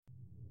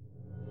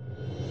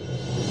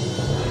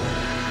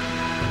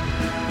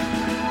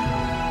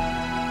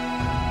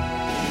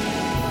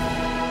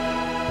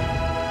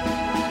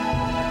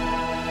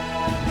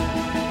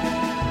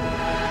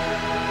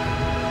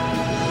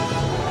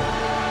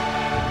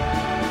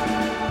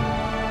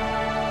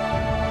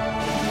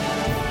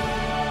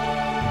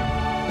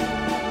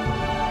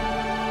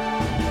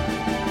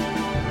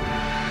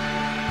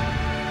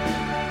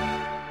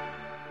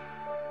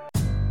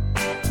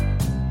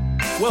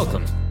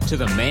Welcome to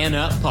the Man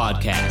Up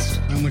Podcast.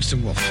 I'm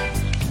Winston Wolfe.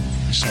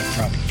 I solve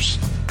problems.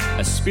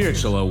 A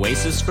spiritual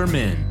oasis for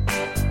men.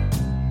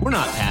 We're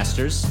not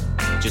pastors,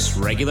 just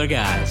regular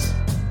guys.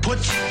 Put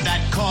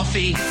that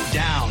coffee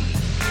down.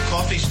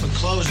 Coffee's for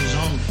closers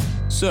only.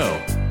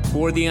 So,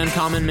 for the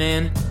uncommon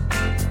man,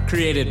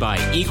 created by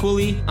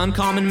equally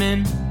uncommon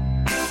men,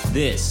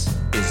 this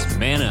is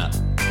Man Up.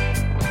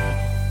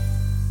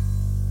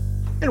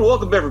 And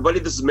welcome, everybody.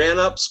 This is Man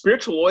Up,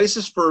 Spiritual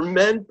Oasis for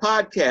Men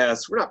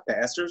podcast. We're not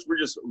pastors. We're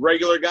just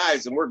regular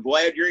guys, and we're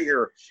glad you're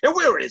here. And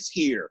where is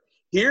here?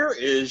 Here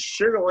is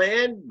Sugar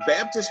Land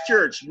Baptist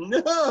Church.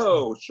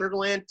 No, Sugar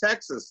Land,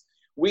 Texas.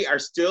 We are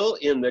still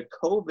in the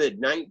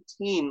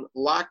COVID-19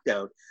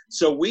 lockdown.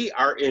 So we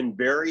are in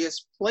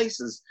various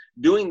places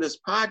doing this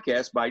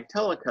podcast by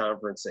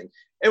teleconferencing.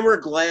 And we're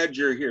glad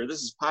you're here.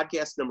 This is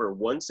podcast number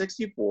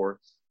 164.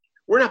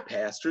 We're not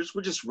pastors,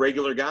 we're just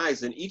regular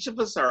guys, and each of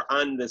us are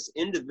on this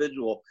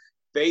individual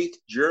faith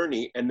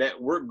journey, and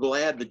that we're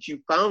glad that you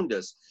found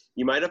us.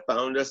 You might have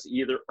found us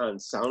either on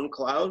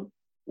SoundCloud,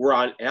 we're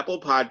on Apple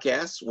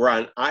Podcasts, we're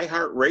on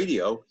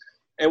iHeartRadio,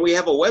 and we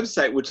have a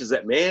website which is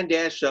at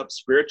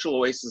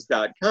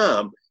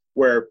man-upspiritualoasis.com,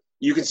 where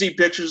you can see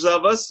pictures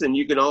of us, and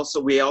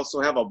we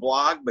also have a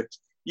blog, but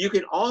you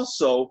can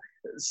also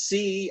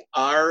see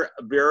our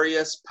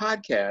various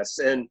podcasts.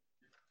 And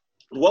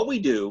what we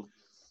do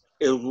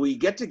is we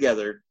get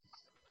together,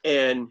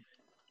 and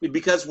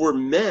because we're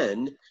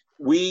men,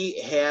 we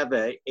have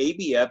a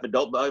ABF,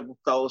 Adult Bible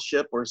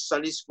Fellowship, or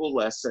Sunday school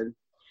lesson,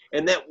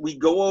 and that we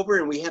go over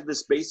and we have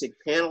this basic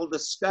panel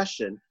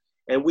discussion,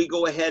 and we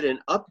go ahead and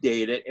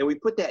update it, and we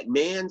put that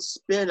man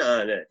spin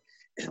on it.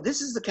 And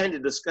this is the kind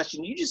of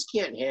discussion you just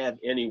can't have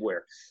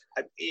anywhere.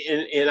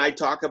 And I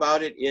talk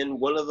about it in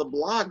one of the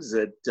blogs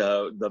that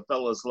the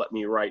fellows let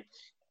me write.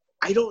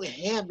 I don't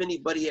have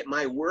anybody at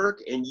my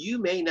work, and you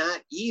may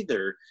not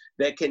either,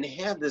 that can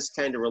have this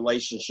kind of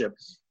relationship.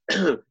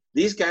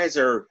 These guys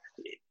are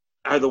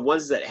the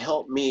ones that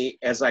help me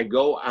as I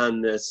go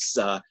on this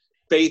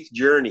faith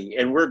journey,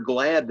 and we're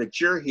glad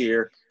that you're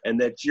here and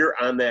that you're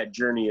on that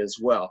journey as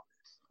well.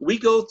 We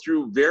go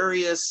through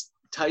various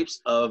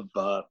types of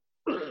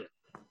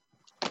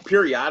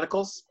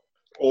periodicals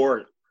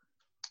or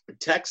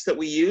texts that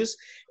we use,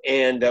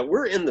 and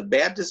we're in the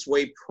Baptist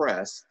Way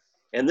Press.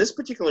 And this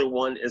particular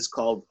one is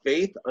called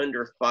Faith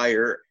Under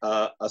Fire,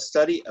 a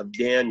study of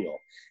Daniel.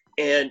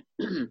 And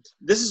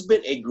this has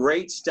been a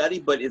great study,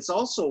 but it's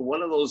also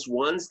one of those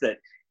ones that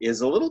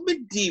is a little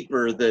bit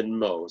deeper than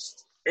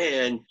most.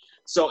 And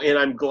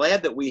I'm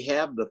glad that we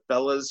have the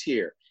fellas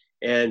here.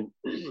 And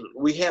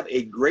we have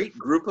a great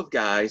group of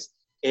guys.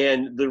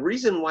 And the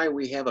reason why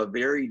we have a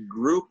varied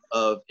group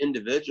of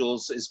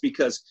individuals is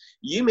because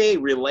you may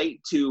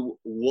relate to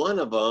one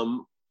of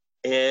them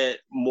and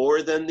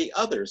more than the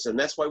others, and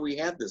that's why we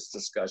have this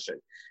discussion.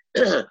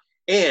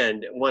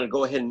 And I want to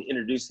go ahead and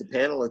introduce the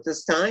panel at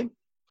this time.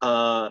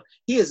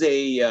 He is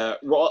a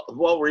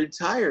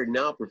retired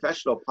now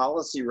professional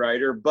policy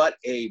writer, but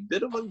a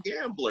bit of a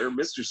gambler,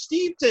 Mr.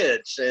 Steve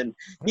Titch, and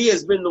he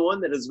has been the one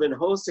that has been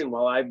hosting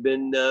while I've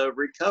been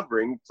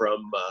recovering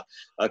from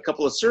a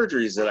couple of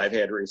surgeries that I've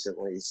had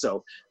recently.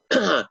 So,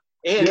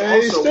 and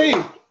yay, also,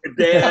 Steve.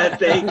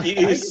 Thank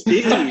you,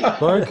 Steve.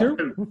 Thank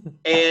you.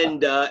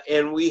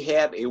 And we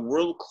have a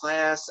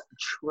world-class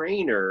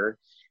trainer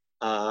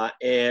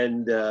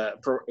and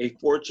for a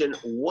Fortune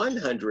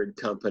 100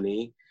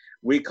 company.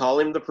 We call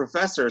him the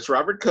professor. It's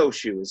Robert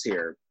Koshu is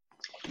here.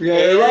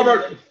 Yay,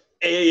 Robert.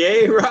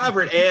 Yay,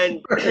 Robert.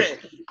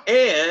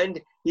 And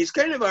he's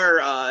kind of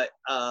our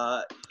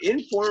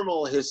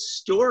informal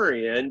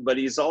historian, but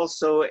he's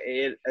also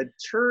an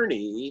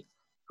attorney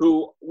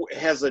who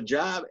has a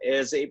job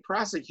as a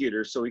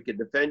prosecutor, so he can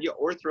defend you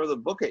or throw the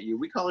book at you.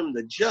 We call him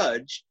the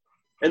judge,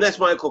 and that's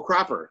Michael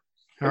Cropper.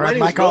 All right,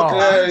 Michael.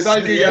 Hey,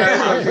 thank you.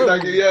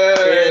 Thank you.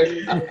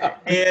 Yay.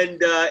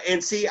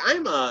 And see,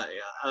 I'm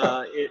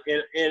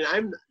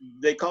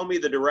they call me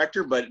the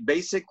director, but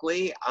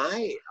basically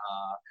I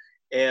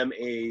am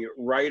a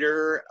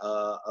writer,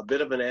 a bit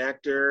of an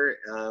actor,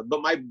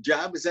 but my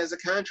job is as a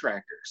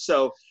contractor.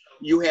 So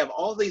you have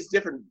all these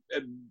different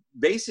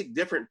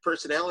different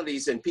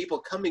personalities and people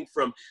coming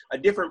from a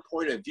different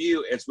point of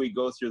view as we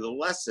go through the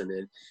lesson.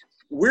 And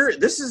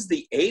this is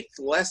the 8th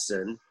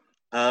lesson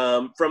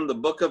from the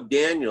book of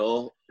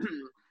Daniel,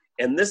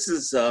 and this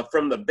is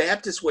from the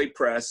Baptist Way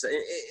Press.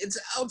 It's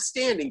an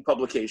outstanding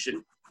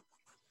publication.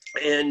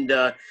 And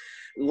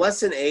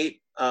lesson 8,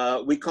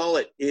 we call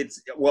it,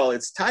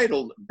 it's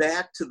titled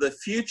Back to the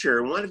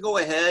Future. I want to go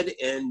ahead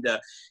and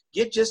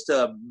get just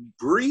a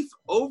brief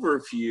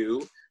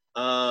overview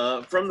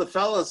from the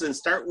fellas and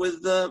start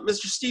with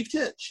Mr. Steve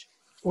Titch.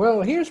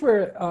 Well, here's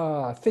where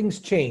things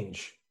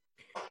change.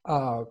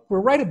 We're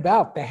right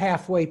about the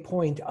halfway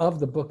point of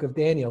the book of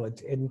Daniel.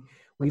 And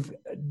we've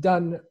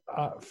done,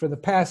 for the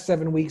past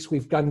 7 weeks,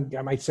 we've done,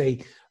 I might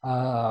say,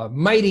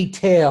 mighty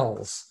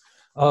tales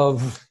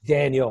of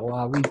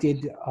Daniel. We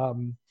did,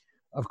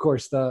 of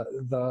course,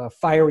 the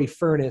fiery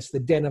furnace,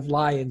 the den of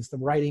lions, the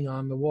writing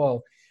on the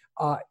wall.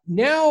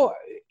 Now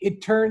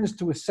it turns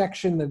to a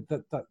section that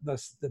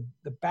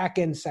the back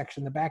end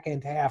section, the back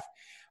end half,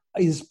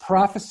 is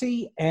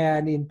prophecy,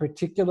 and in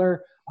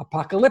particular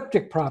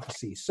apocalyptic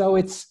prophecy. So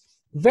it's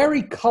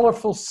very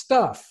colorful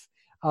stuff,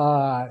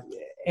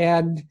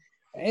 and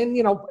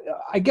you know,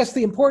 I guess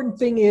the important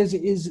thing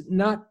is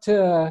not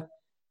to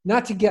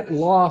get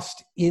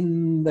lost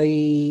in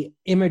the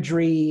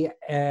imagery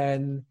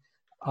and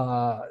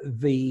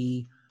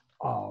the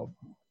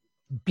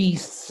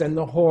beasts and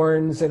the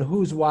horns and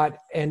who's what,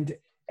 and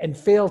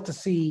fail to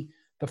see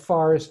the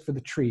forest for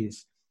the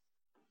trees.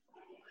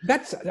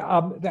 That's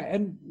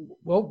and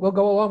we'll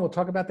go along. We'll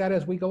talk about that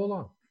as we go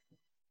along.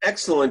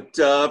 Excellent,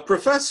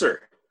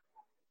 Professor.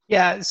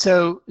 Yeah.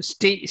 So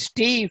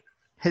Steve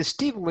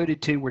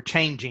alluded to, we're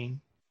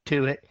changing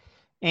to it,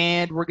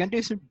 and we're going to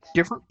do some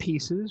different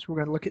pieces. We're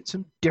going to look at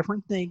some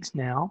different things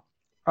now.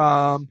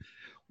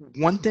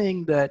 One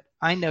thing that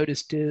I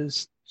noticed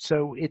is,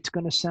 so it's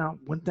going to sound,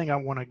 one thing I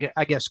want to get,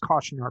 I guess,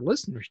 caution our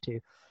listeners to,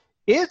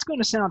 it's going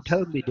to sound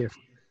totally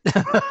different.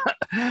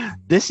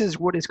 This is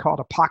what is called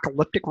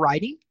apocalyptic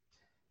writing,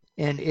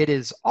 and it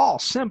is all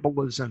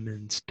symbolism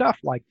and stuff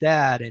like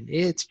that, and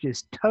it's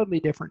just totally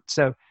different.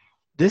 So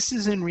this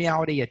is in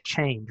reality a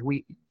change.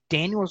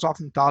 Daniel is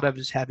often thought of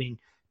as having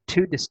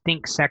two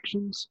distinct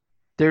sections.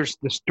 There's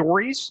the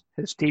stories,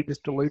 as Steve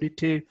just alluded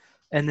to,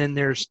 and then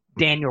there's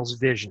Daniel's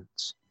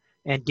visions.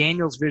 And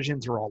Daniel's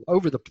visions are all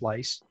over the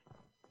place.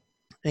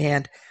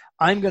 And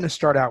I'm going to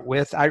start out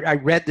with, I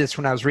read this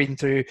when I was reading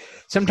through.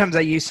 Sometimes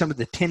I use some of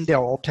the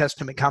Tyndale Old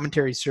Testament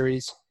commentary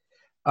series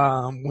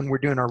when we're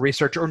doing our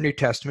research, or New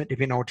Testament, if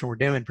you know what we're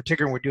doing,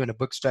 particularly when we're doing a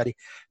book study.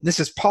 And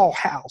this is Paul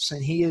House,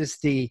 and he is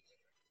the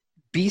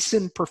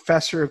Beeson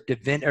Professor of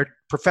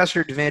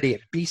Divinity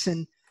at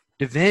Beeson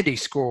Divinity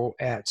School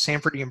at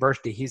Stanford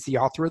University. He's the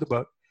author of the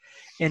book.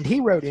 And he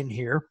wrote in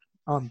here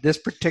on this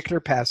particular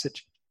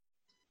passage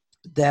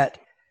that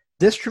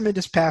this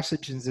tremendous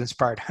passage has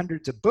inspired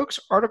hundreds of books,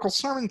 articles,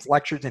 sermons,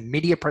 lectures, and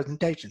media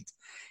presentations.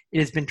 It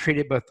has been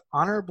treated both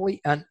honorably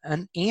and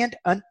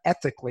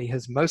unethically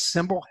as most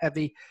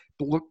symbol-heavy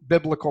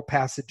biblical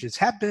passages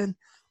have been.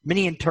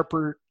 Many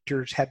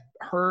interpreters have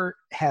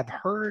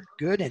heard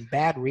good and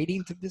bad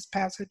readings of this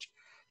passage.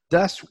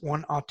 Thus,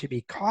 one ought to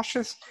be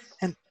cautious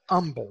and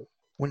humble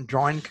when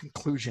drawing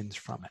conclusions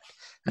from it.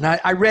 And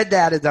I read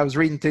that as I was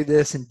reading through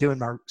this and doing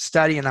my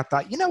study, and I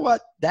thought, you know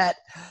what,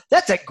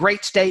 that's a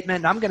great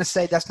statement. I'm going to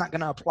say that's not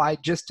going to apply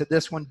just to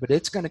this one, but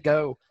it's going to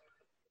go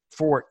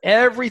for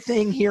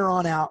everything here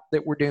on out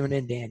that we're doing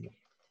in Daniel.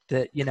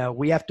 That, you know,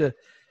 we have to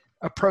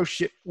approach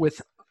it with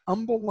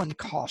humble and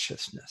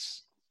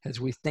cautiousness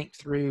as we think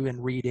through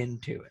and read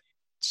into it.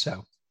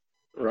 So,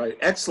 right,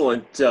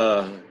 excellent,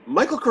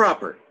 Michael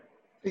Cropper.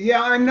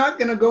 Yeah, I'm not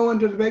going to go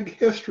into the big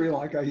history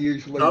like I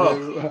usually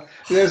do.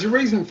 There's a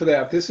reason for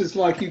that. This is,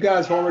 like you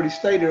guys already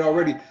stated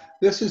already,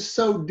 this is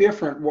so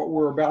different what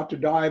we're about to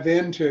dive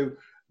into.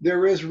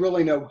 There is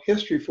really no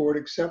history for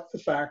it except the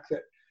fact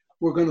that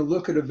we're going to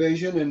look at a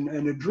vision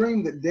and a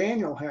dream that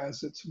Daniel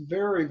has. It's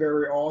very,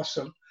 very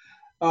awesome.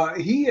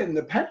 He in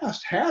the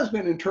past has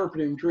been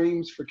interpreting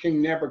dreams for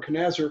King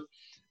Nebuchadnezzar,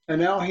 and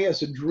now he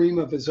has a dream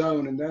of his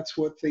own, and that's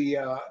what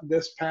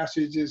this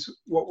passage is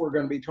what we're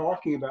going to be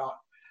talking about.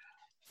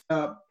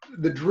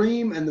 The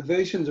dream and the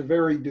visions are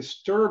very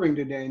disturbing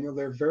to Daniel.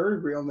 They're very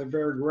real and they're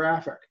very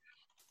graphic.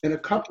 In a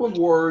couple of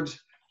words,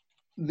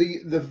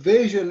 the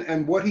vision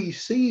and what he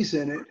sees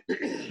in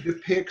it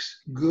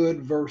depicts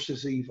good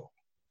versus evil.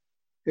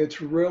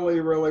 It's really,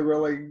 really,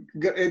 really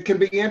good. It can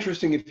be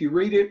interesting if you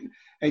read it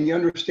and you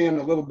understand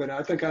a little bit.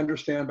 I think I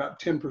understand about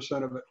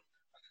 10% of it.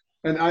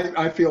 And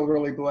I feel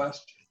really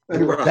blessed.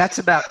 Anyway. That's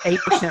about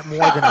 8% more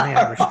than I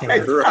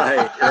understand.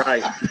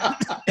 Right.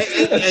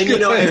 And you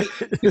know,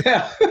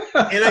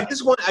 and I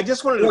just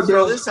wanted to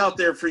throw this out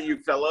there for you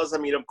fellows. I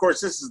mean, of course,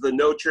 this is the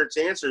No Church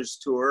Answers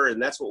tour,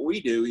 and that's what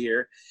we do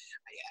here.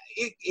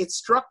 It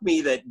struck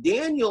me that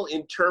Daniel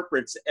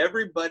interprets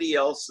everybody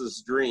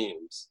else's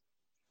dreams,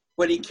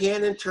 but he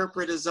can't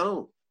interpret his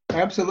own.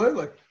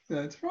 Absolutely,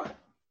 that's right.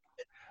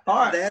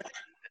 All right.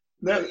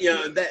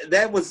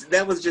 That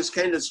was just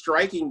kind of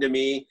striking to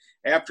me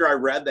after I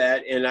read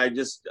that, and I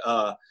just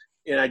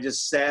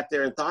sat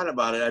there and thought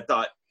about it. I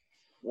thought,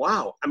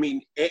 wow. I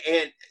mean,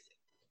 and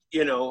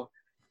you know,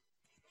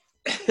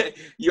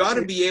 you ought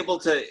to be able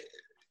to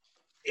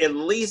at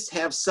least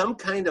have some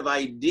kind of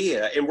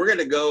idea. And we're going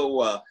to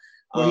go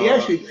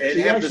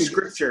the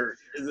scripture.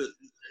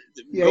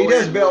 He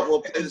does, Bill.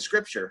 We'll play the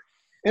scripture.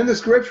 In the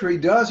scripture, he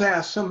does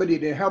ask somebody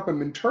to help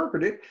him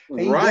interpret it, and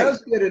he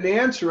does get an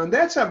answer. And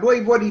that's, I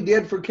believe, what he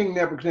did for King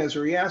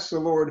Nebuchadnezzar. He asked the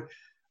Lord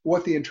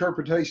what the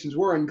interpretations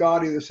were, and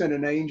God either sent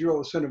an angel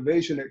or sent a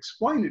vision to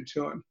explain it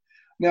to him.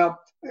 Now,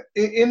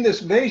 in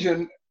this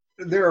vision,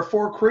 there are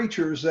four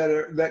creatures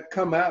that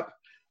come up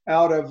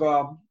out of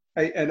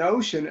an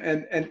ocean,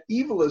 and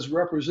evil is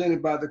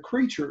represented by the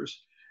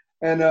creatures.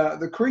 And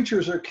the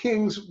creatures are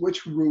kings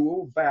which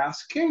rule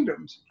vast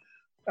kingdoms.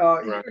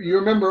 You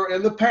remember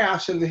in the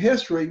past, in the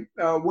history,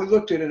 we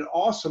looked at an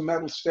awesome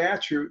metal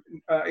statue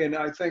in,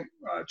 I think,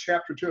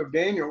 chapter 2 of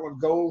Daniel of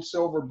gold,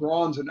 silver,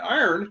 bronze, and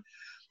iron.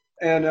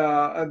 And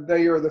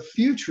they are the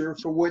future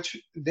for which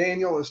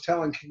Daniel is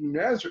telling King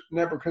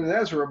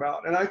Nebuchadnezzar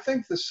about. And I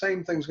think the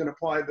same thing's going to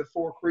apply to the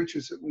 4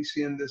 creatures that we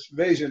see in this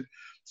vision.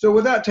 So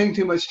without taking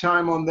too much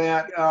time on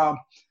that,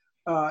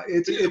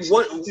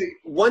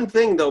 one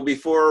thing, though,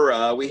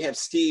 before we have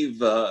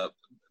Steve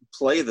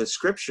play the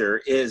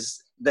scripture,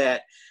 is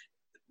that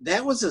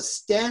was a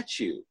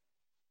statue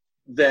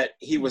that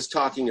he was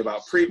talking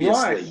about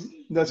previously.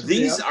 Right.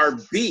 These are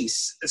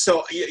beasts.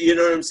 So you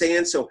know what I'm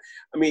saying? So,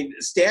 I mean,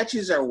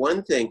 statues are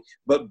one thing,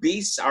 but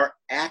beasts are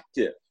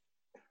active.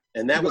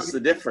 And that was the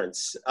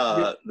difference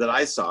that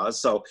I saw.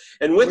 So,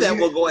 and with that,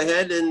 we'll go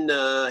ahead and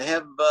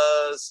have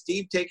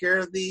Steve take care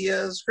of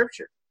the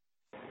scripture.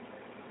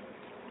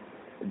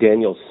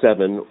 Daniel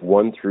 7,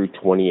 1 through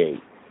 28.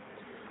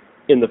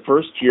 In the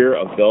first year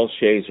of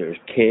Belshazzar,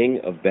 king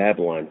of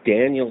Babylon,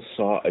 Daniel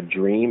saw a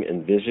dream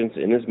and visions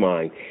in his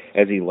mind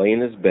as he lay in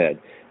his bed.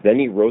 Then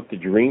he wrote the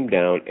dream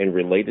down and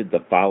related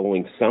the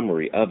following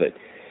summary of it.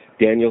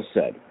 Daniel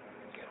said,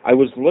 I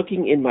was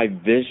looking in my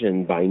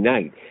vision by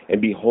night,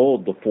 and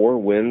behold, the 4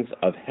 winds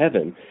of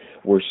heaven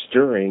were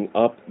stirring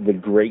up the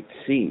great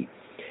sea,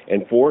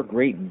 and 4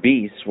 great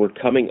beasts were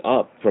coming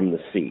up from the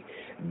sea,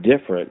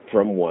 different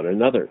from one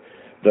another.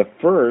 The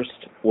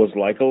first was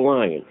like a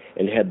lion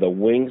and had the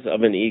wings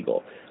of an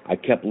eagle. I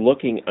kept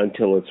looking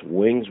until its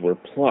wings were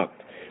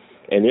plucked,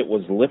 and it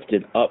was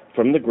lifted up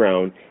from the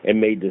ground and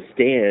made to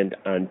stand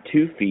on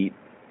 2 feet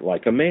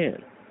like a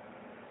man.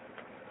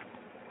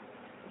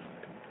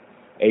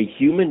 A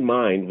human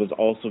mind was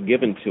also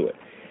given to it.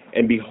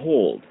 And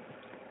behold,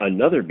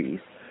 another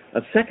beast, a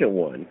second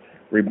one,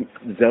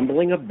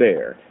 resembling a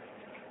bear,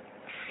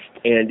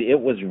 and it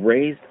was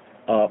raised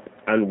up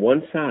on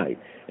one side,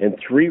 and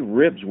 3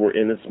 ribs were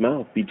in its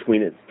mouth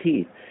between its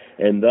teeth.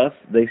 And thus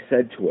they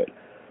said to it,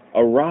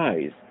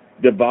 Arise,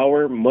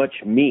 devour much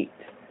meat.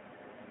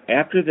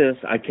 After this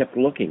I kept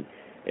looking,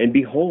 and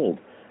behold,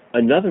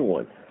 another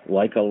one,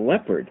 like a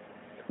leopard,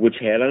 which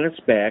had on its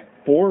back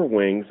 4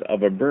 wings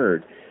of a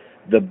bird.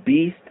 The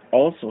beast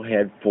also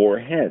had 4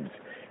 heads,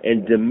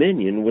 and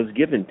dominion was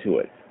given to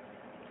it.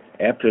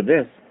 After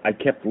this I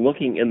kept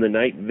looking in the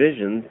night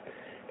visions,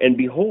 and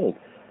behold,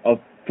 a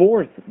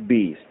 4th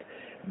beast,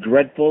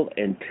 dreadful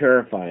and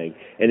terrifying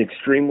and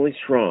extremely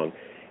strong,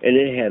 and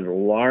it had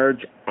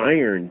large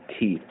iron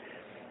teeth.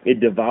 It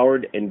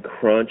devoured and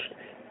crunched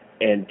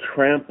and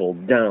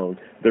trampled down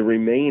the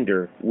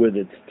remainder with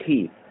its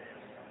teeth.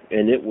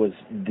 And it was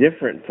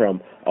different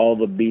from all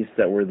the beasts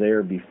that were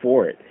there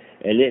before it,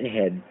 and it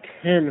had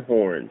 10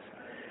 horns.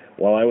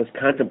 While I was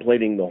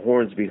contemplating the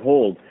horns,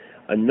 behold,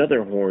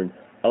 another horn,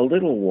 a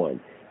little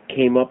one,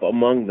 came up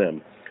among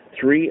them.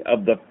 3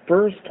 of the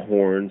first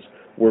horns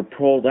were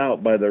pulled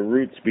out by the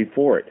roots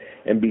before it,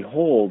 and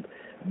behold,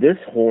 this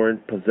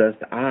horn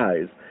possessed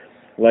eyes,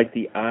 like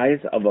the eyes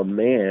of a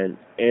man,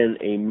 and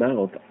a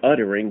mouth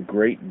uttering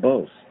great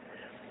boasts.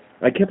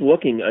 I kept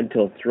looking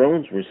until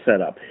thrones were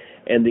set up,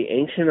 and the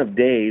Ancient of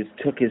Days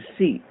took his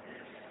seat.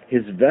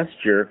 His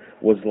vesture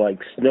was like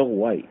snow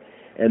white,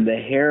 and the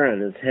hair on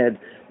his head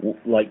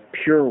like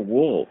pure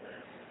wool.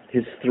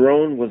 His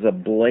throne was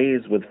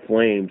ablaze with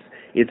flames.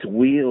 Its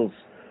wheels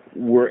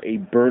were a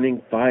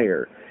burning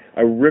fire.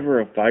 A river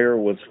of fire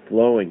was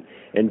flowing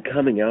and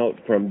coming out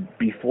from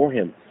before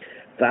him.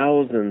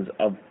 Thousands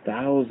of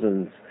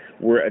thousands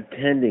were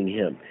attending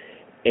him,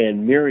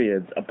 and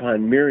myriads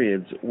upon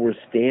myriads were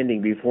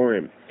standing before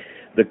him.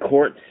 The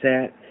court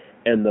sat,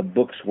 and the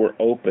books were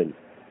open.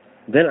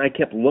 Then I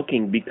kept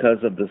looking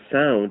because of the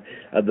sound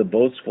of the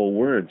boastful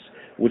words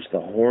which the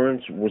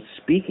horns were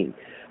speaking.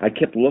 I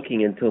kept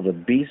looking until the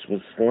beast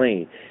was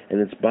slain,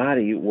 and its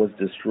body was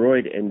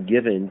destroyed and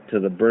given to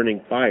the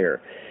burning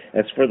fire.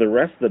 As for the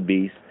rest of the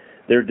beasts,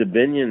 their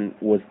dominion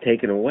was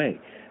taken away,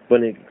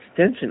 but an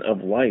extension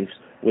of life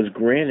was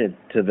granted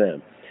to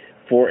them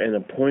for an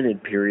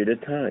appointed period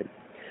of time.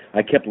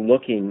 I kept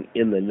looking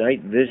in the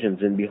night visions,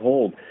 and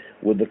behold,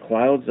 with the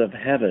clouds of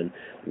heaven,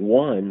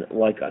 one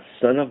like a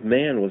son of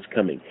man was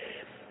coming.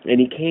 And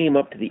he came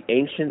up to the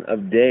Ancient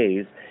of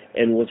Days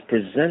and was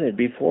presented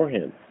before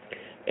him.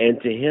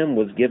 And to him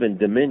was given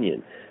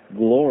dominion,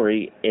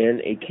 glory, and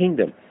a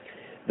kingdom,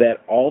 that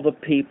all the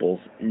peoples,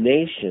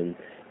 nations,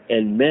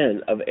 and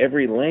men of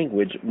every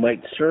language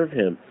might serve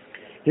him.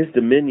 His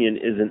dominion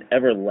is an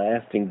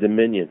everlasting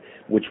dominion,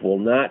 which will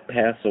not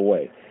pass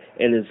away,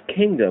 and his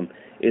kingdom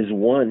is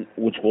one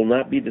which will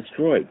not be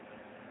destroyed.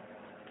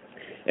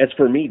 As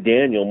for me,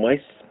 Daniel, my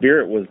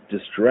spirit was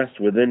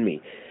distressed within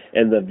me,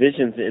 and the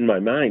visions in my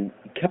mind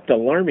kept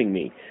alarming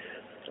me.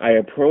 I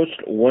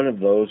approached one of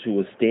those who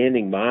was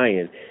standing by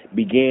and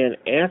began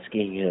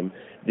asking him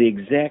the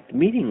exact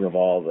meaning of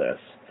all this.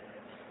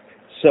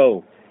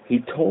 So he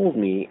told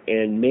me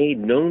and made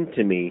known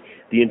to me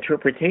the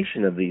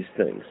interpretation of these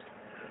things.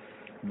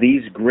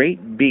 These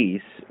great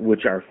beasts,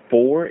 which are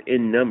 4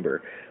 in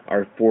number,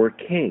 are 4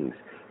 kings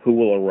who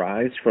will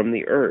arise from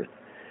the earth.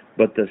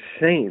 But the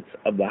saints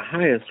of the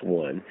highest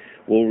one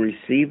will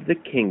receive the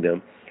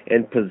kingdom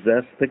and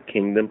possess the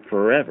kingdom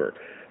forever,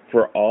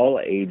 for all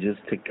ages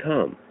to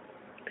come.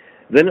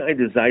 Then I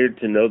desired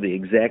to know the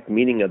exact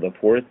meaning of the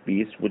fourth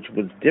beast, which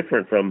was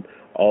different from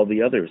all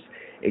the others,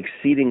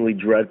 exceedingly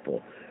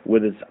dreadful,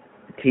 with its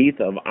teeth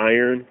of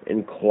iron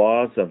and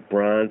claws of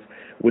bronze,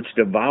 which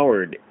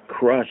devoured,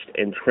 crushed,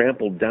 and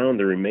trampled down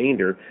the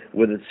remainder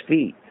with its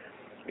feet,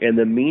 and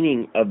the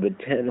meaning of the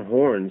 10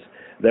 horns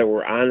that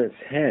were on its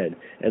head,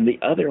 and the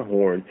other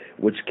horn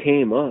which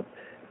came up,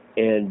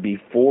 and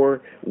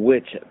before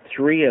which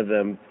 3 of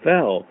them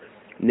fell,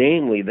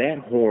 namely that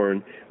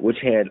horn which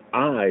had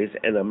eyes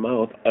and a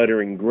mouth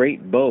uttering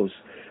great boasts,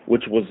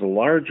 which was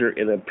larger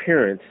in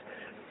appearance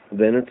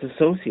than its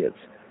associates.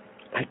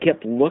 I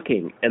kept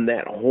looking, and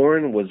that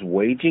horn was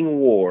waging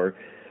war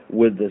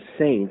with the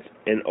saints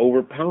and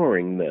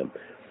overpowering them,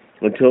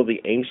 until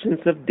the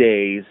Ancients of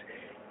Days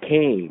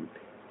came,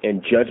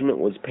 and judgment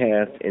was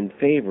passed in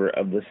favor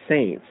of the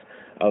saints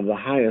of the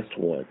highest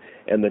one,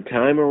 and the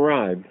time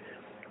arrived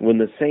when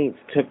the saints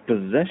took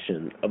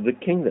possession of the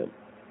kingdom.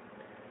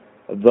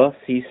 Thus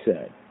he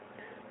said,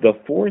 the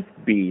fourth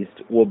beast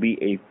will be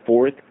a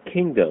fourth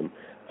kingdom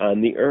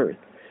on the earth,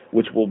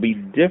 which will be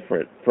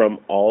different from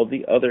all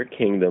the other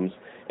kingdoms,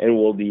 and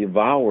will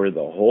devour the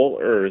whole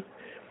earth,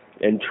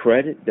 and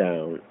tread it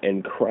down,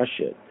 and crush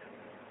it.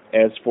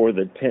 As for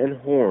the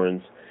 10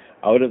 horns,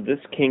 out of this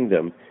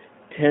kingdom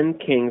 10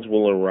 kings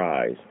will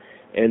arise,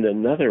 and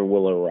another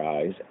will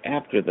arise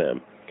after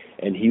them,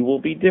 and he will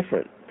be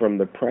different from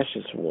the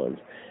precious ones,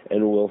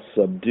 and will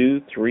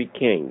subdue 3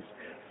 kings.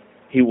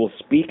 He will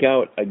speak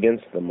out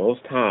against the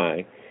Most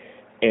High,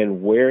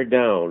 and wear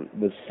down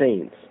the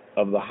saints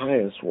of the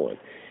highest one,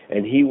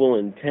 and he will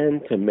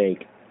intend to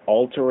make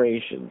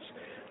alterations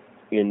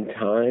in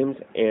times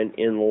and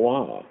in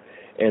law,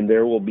 and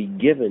there will be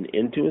given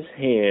into his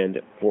hand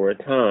for a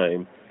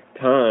time,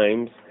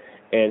 times,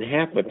 and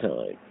half a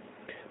time.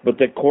 But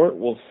the court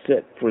will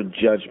sit for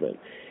judgment,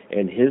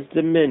 and his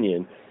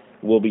dominion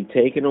will be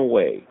taken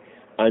away,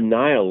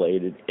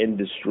 annihilated, and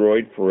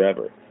destroyed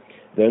forever.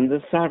 Then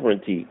the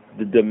sovereignty,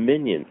 the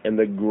dominion, and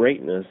the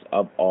greatness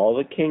of all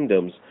the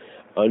kingdoms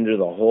under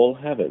the whole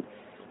heaven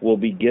will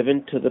be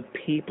given to the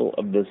people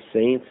of the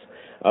saints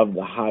of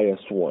the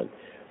highest one.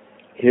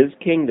 His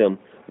kingdom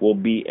will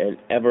be an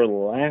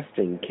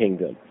everlasting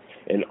kingdom,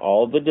 and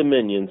all the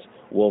dominions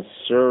will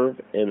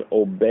serve and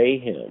obey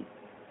him.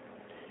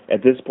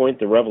 At this point,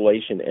 the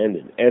revelation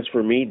ended. As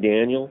for me,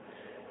 Daniel,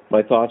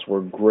 my thoughts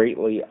were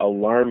greatly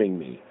alarming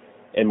me,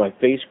 and my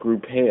face grew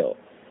pale,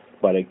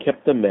 but I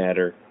kept the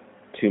matter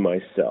to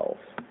myself.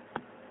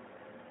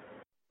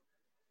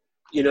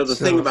 You know, the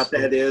thing about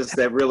that is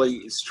that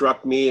really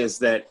struck me is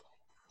that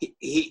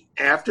he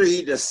after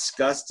he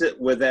discussed it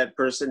with that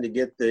person to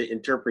get the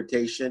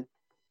interpretation,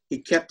 he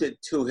kept it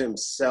to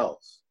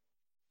himself.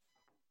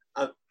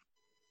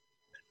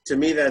 To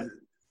me,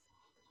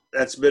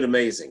 that's been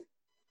amazing.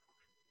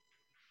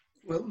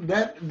 Well,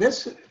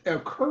 this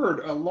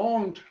occurred a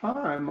long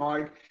time.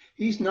 Like,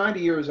 he's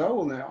 90 years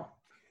old now.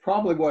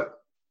 Probably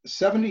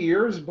 70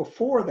 years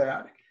before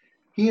that,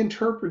 he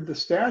interpreted the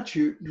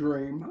statute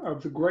dream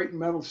of the great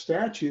metal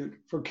statute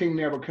for King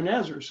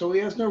Nebuchadnezzar. So he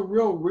has no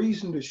real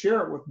reason to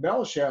share it with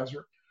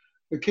Belshazzar.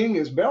 The king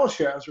is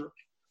Belshazzar,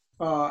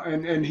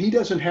 and he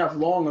doesn't have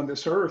long on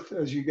this earth,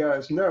 as you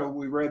guys know.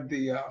 We read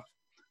the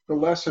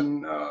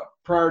lesson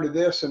prior to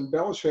this, and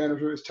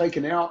Belshazzar is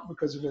taken out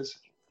because of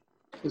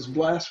his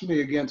blasphemy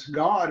against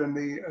God and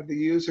the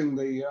using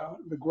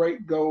the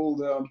great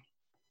gold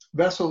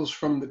vessels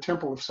from the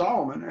Temple of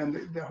Solomon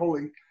and the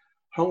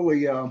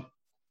holy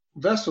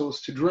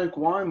vessels to drink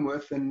wine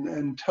with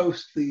and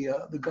toast the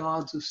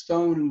gods of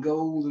stone and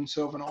gold and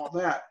silver and all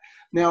that.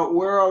 Now,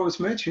 where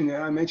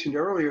I mentioned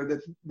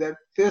earlier that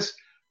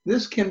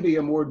this can be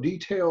a more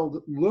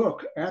detailed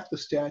look at the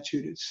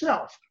statute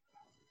itself.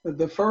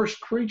 The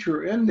first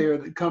creature in there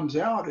that comes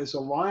out is a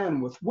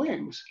lion with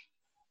wings.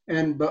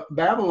 And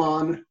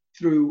Babylon,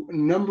 through a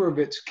number of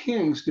its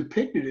kings,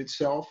 depicted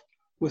itself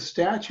with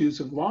statues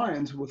of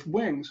lions with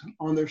wings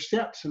on their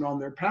steps and on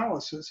their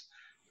palaces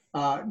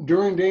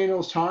during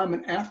Daniel's time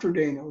and after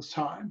Daniel's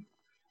time.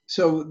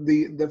 So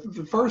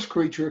the first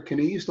creature can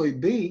easily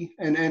be,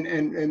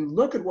 and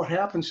look at what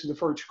happens to the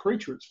first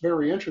creature. It's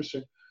very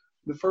interesting.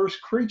 The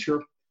first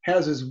creature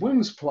has his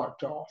wings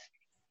plucked off.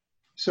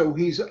 So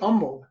he's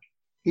humbled.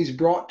 He's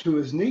brought to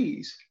his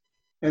knees.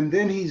 And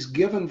then he's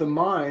given the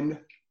mind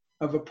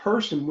of a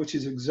person, which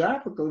is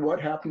exactly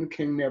what happened to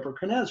King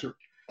Nebuchadnezzar.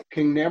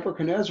 King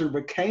Nebuchadnezzar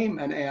became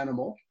an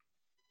animal.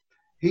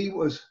 He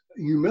was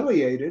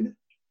humiliated.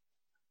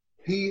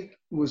 He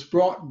was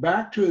brought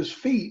back to his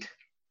feet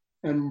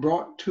and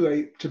brought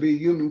to be a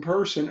human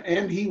person,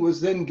 and he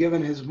was then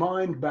given his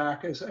mind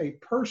back as a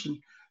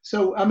person.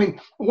 So, I mean,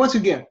 once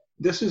again,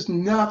 this is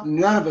not,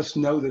 none of us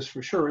know this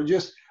for sure. It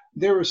just,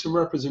 there are some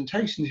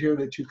representations here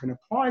that you can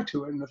apply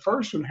to it. And the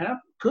first one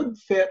could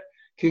fit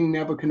King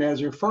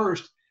Nebuchadnezzar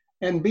first,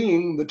 and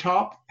being the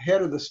top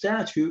head of the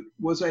statute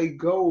was a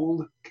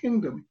gold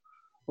kingdom,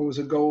 or was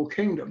a gold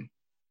kingdom.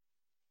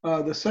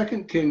 The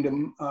second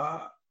kingdom,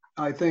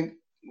 I think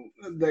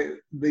the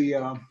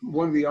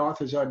one of the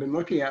authors I've been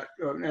looking at,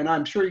 and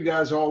I'm sure you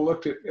guys all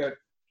looked at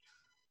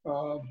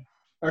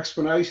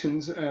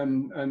explanations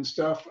and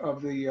stuff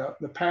of the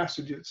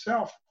passage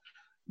itself.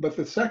 But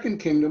the second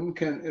kingdom,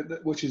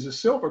 which is a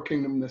silver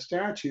kingdom in the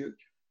statute,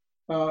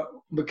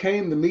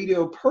 became the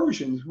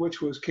Medo-Persians,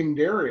 which was King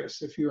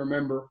Darius, if you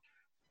remember.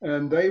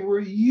 And they were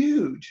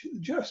huge,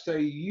 just a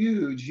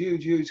huge,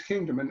 huge, huge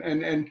kingdom.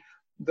 And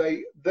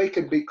they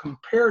could be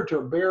compared to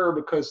a bear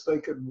because they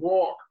could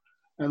walk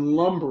and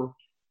lumber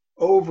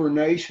over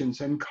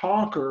nations and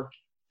conquer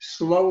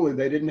slowly.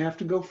 They didn't have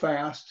to go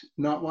fast,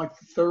 not like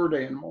the third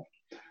animal.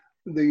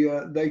 They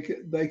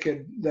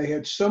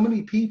had so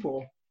many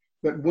people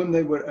that when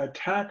they would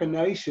attack a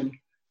nation,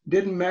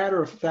 didn't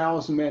matter if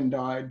 1,000 men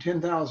died,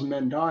 10,000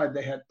 men died,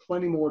 they had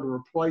plenty more to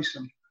replace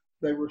them.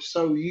 They were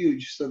so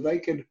huge, so they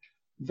could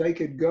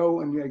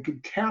go and they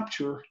could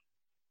capture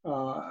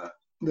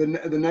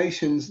the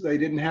nations. They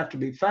didn't have to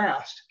be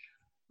fast.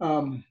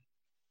 The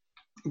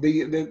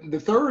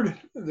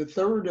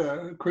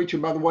third creature,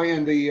 by the way,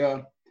 and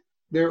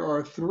there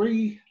are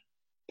three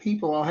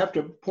people. I'll have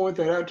to point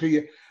that out to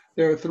you.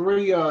 There are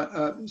three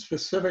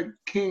specific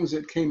kings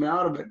that came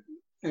out of it,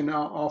 and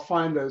I'll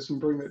find those and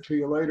bring that to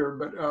you later.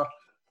 But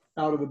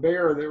out of the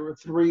bear, there were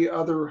three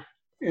other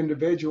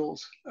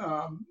individuals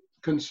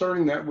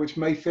concerning that, which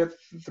may fit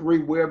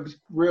three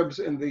ribs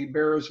in the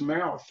bear's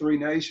mouth, three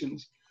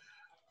nations.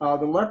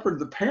 The leopard,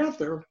 the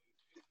panther,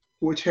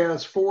 which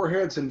has 4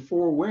 heads and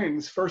 4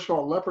 wings. First of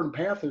all, leopard and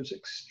panther is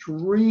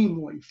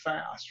extremely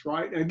fast,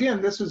 right? And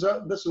again, this is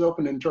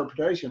open to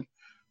interpretation.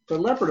 The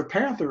leopard or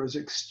panther is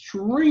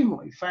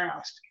extremely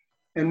fast.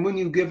 And when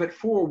you give it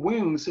 4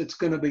 wings, it's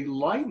going to be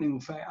lightning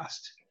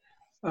fast.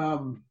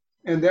 And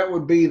that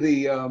would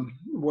be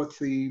what's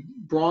the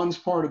bronze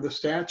part of the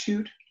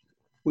statute.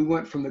 We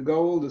went from the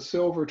gold to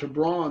silver to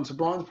bronze. The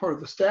bronze part of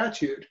the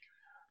statute,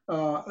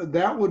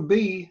 that would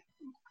be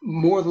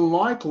more than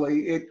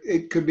likely,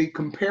 it could be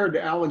compared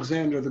to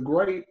Alexander the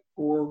Great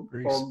or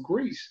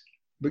Greece,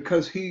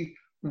 because he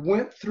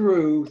went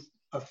through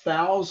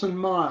 1,000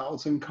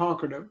 miles and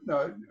conquered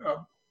a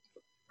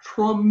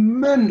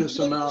tremendous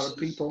amount of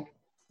people,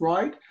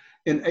 right?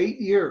 In 8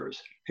 years.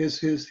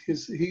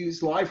 His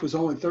life was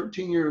only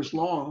 13 years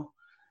long,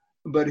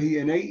 but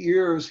in 8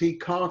 years, he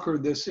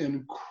conquered this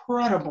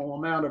incredible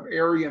amount of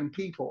Aryan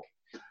people.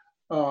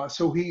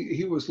 So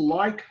he was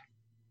like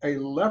a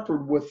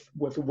leopard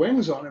with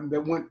wings on him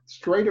that went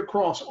straight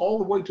across all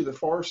the way to the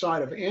far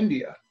side of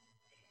India.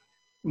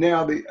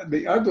 Now,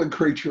 the ugly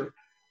creature,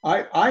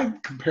 I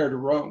compare to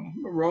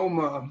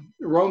Rome.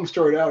 Rome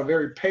started out a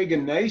very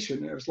pagan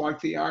nation. It was like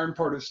the iron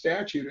part of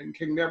statute in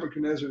King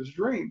Nebuchadnezzar's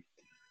dream.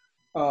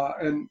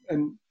 And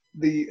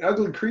the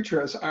ugly creature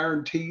has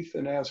iron teeth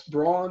and has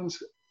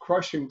bronze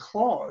crushing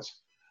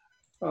claws.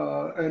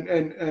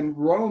 And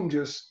Rome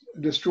just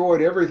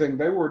destroyed everything.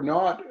 They were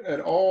not at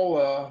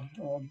all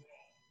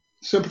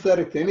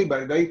sympathetic to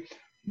anybody.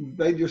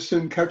 They just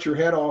soon cut your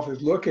head off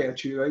and look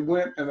at you. They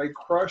went and they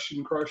crushed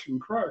and crushed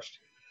and crushed.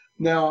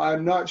 Now,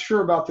 I'm not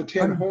sure about the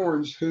 10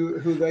 horns who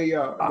they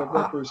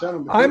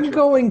represent. I'm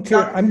going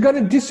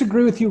to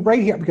disagree with you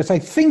right here, because I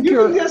think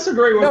you can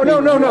disagree with me.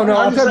 No.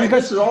 I'm just saying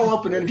this is all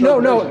open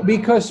interpretation. No,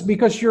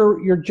 because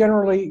you're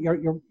generally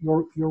you're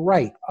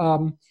right.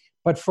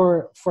 But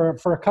for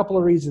a couple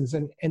of reasons,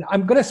 and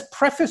I'm going to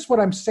preface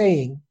what I'm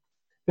saying,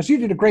 because you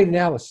did a great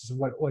analysis of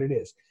what it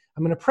is.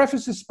 I'm going to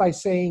preface this by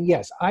saying,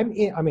 yes, I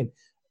mean,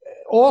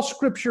 all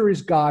scripture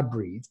is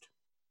God-breathed,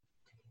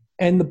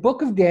 and the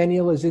book of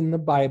Daniel is in the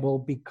Bible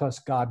because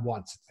God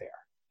wants it there.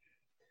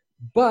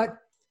 But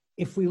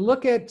if we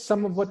look at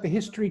some of what the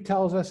history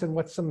tells us and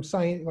what some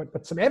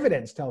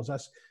evidence tells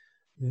us,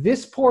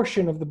 this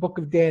portion of the book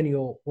of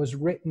Daniel was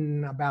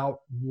written about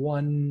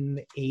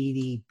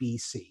 180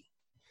 BC,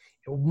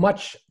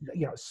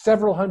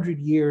 several hundred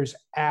years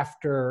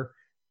after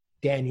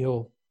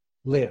Daniel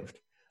lived.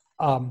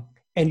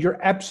 And you're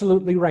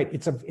absolutely right.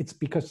 It's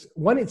because,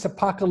 one, it's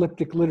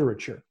apocalyptic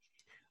literature.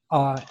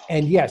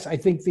 And yes, I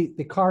think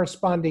the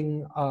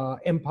corresponding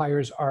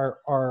empires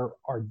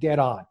are dead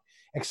on,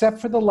 except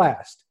for the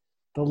last.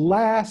 The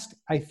last,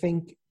 I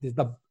think,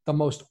 the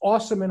most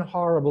awesome and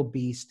horrible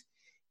beast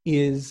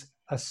is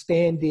a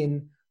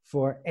stand-in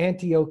for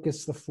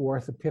Antiochus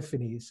IV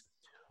Epiphanes,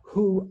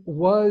 who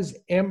was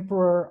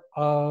emperor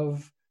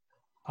of,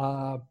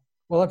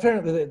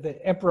 apparently the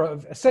emperor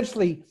of,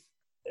 essentially,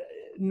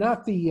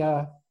 not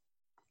the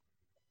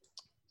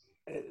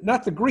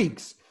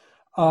Greeks,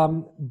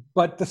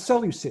 but the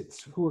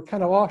Seleucids, who were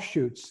kind of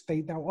offshoots.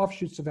 They now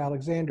offshoots of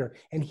Alexander,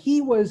 and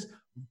he was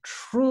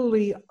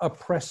truly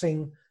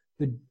oppressing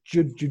the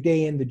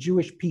the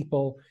Jewish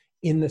people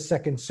in the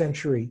 2nd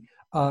century.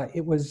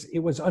 It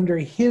was under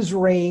his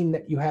reign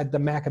that you had the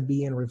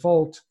Maccabean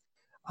revolt,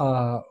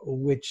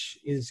 which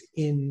is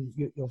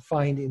you'll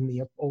find in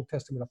the Old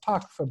Testament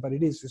Apocrypha, but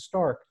it is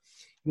historic.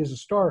 It is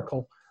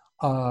historical.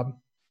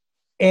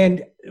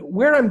 And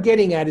where I'm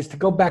getting at is to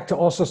go back to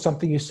also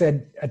something you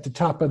said at the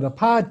top of the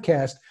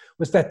podcast,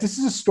 was that this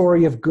is a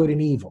story of good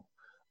and evil.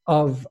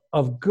 of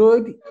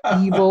good,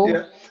 evil,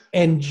 Yeah.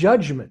 and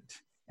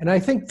judgment. And I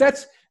think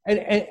that's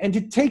and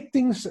to take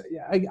things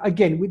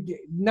again,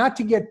 not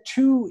to get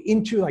too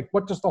into like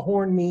what does the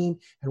horn mean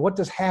and what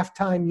does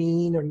halftime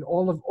mean and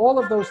all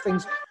of those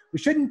things. We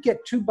shouldn't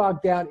get too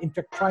bogged down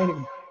into trying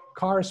to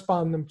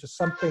correspond them to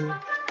something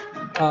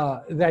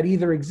that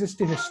either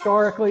existed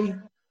historically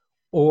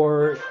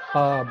or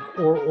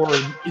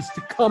is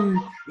to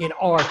come in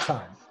our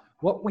time.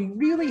 What we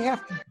really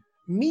have to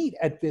meet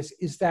at this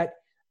is that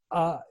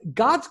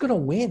God's going to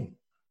win.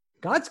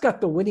 God's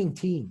got the winning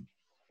team.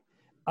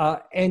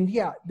 And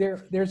yeah,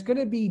 there's going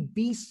to be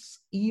beasts,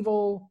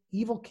 evil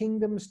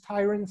kingdoms,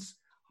 tyrants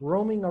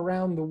roaming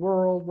around the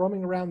world,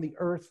 roaming around the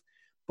earth,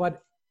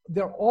 but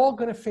they're all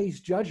going to face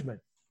judgment.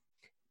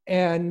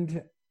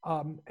 And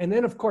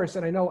then of course,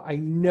 and I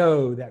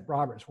know that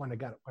Robert's want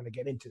to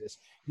get into this.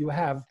 You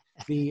have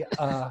the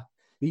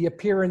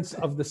appearance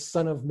of the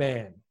Son of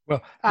Man.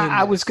 Well,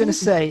 I was going to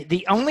say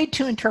the only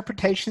two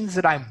interpretations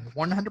that I'm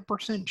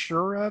 100%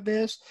 sure of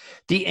is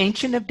the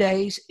Ancient of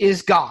Days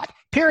is God.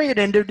 Period.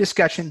 End of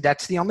discussion.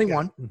 That's the only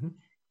one. Mm-hmm.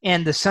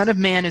 And the Son of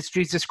Man is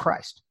Jesus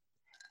Christ.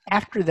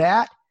 After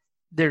that,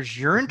 there's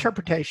your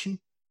interpretation.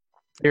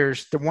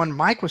 There's the one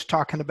Mike was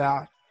talking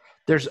about.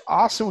 There's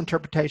also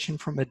interpretation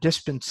from a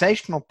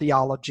dispensational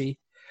theology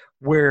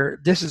where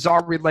this is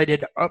all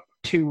related up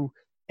to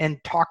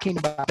and talking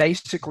about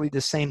basically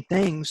the same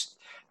things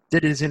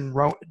that is in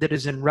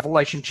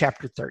Revelation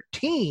chapter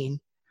 13,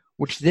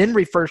 which then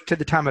refers to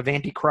the time of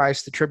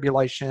Antichrist, the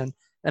tribulation,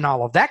 and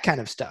all of that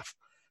kind of stuff.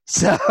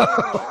 So,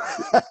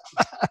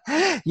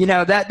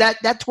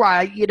 that's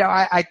why,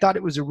 I thought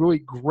it was a really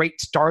great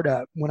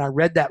startup when I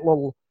read that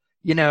little,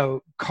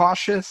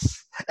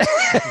 cautious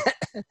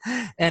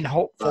and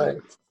hopeful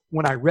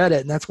when I read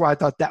it. And that's why I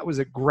thought that was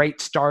a great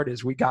start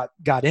as we got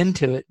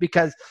into it,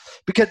 because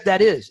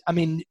that is, I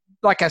mean,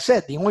 like I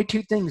said, the only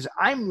two things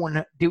I'm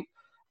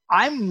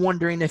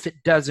wondering if it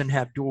doesn't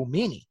have dual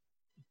meaning.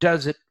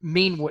 Does it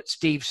mean what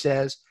Steve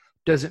says?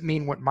 Does it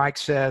mean what Mike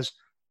says?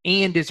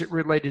 And is it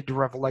related to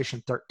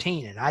Revelation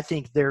 13? And I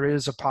think there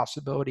is a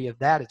possibility of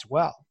that as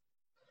well.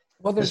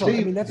 Well, there's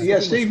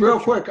Steve, real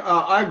quick.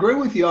 I agree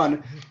with you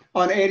on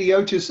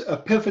Antiochus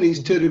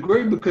Epiphanes to a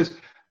degree, because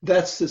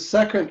that's the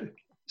second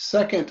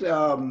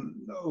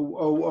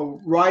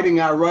writing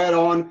I read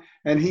on,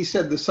 and he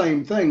said the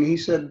same thing. He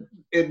said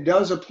it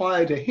does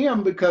apply to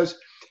him because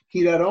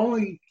he not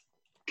only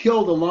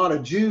killed a lot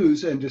of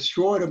Jews and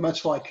destroyed them,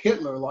 much like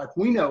Hitler, like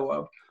we know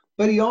of,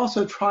 but he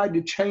also tried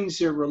to change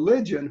their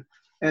religion.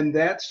 And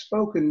that's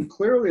spoken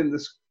clearly in the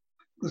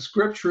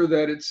scripture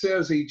that it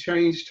says he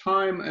changed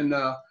time and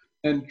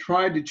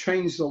tried to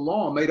change the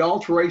law, made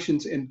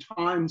alterations in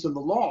times of the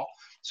law.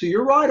 So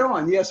you're right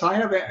on. Yes, I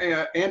have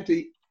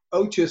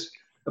Antiochus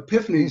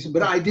Epiphanes,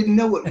 but I didn't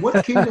know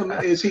what kingdom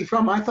is he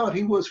from. I thought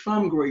he was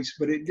from Greece,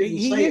 but it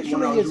didn't say it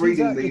when I was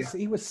reading the.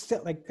 He was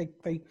like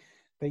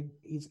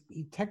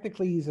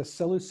he's a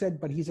Seleucid,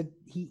 but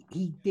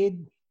he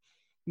did.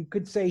 You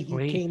could say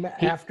he came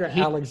after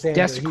Alexander.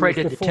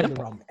 Desecrated the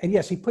temple. Rome. And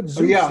yes, he put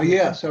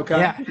Zeus. Okay.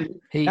 Yeah,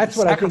 he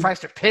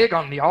sacrificed a pig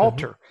on the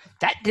altar. Mm-hmm.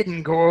 That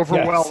didn't go over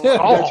well at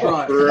all. That's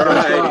right.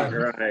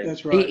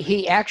 That's right.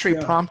 He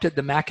actually prompted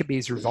the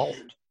Maccabees revolt.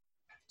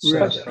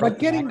 So, but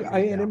getting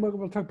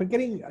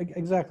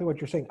exactly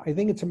what you're saying, I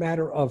think it's a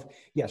matter of,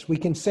 yes, we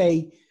can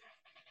say,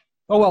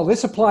 oh well,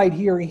 this applied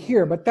here and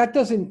here, but that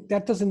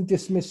doesn't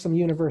dismiss some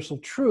universal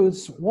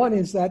truths. One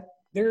is that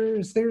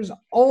there's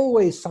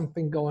always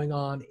something going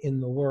on in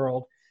the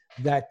world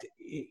that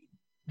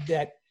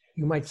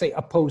you might say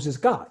opposes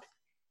God.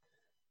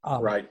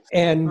 Right.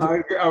 And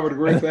I would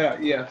agree with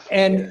that. Yes.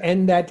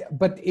 And that,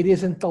 but it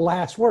isn't the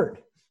last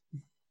word.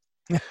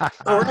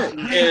 All right.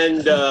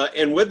 And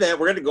with that,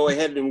 we're going to go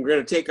ahead and we're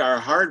going to take our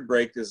hard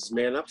break. This is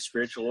Man Up,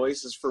 Spiritual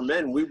Oasis for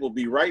Men. We will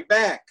be right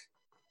back.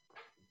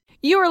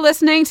 You are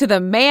listening to the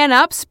Man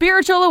Up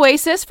Spiritual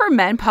Oasis for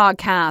Men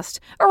podcast.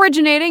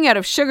 Originating out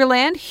of Sugar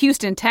Land,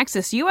 Houston,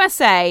 Texas,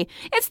 USA,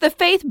 it's the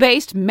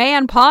faith-based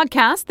man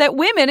podcast that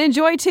women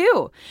enjoy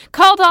too.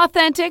 Called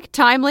authentic,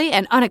 timely,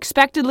 and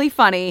unexpectedly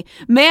funny,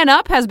 Man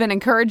Up has been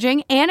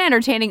encouraging and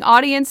entertaining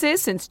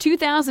audiences since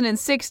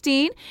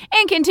 2016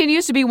 and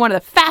continues to be one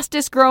of the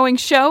fastest growing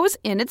shows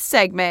in its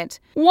segment.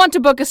 Want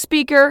to book a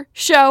speaker,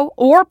 show,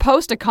 or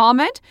post a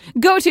comment?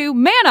 Go to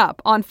Man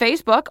Up on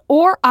Facebook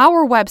or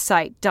our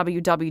website,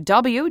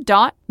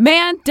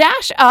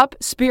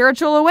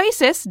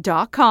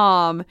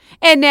 www.man-upspiritualoasis.com.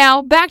 And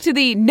now back to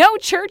the No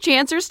Church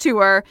Answers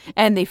Tour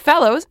and the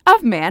Fellows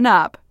of Man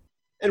Up.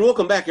 And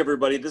welcome back,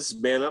 everybody. This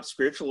is Man Up,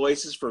 Spiritual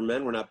Oasis for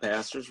Men. We're not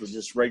pastors. We're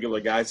just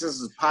regular guys.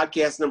 This is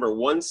podcast number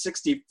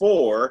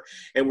 164,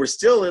 and we're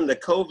still in the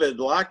COVID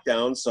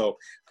lockdown, so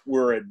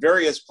we're at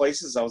various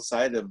places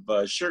outside of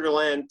Sugar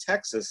Land,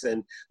 Texas,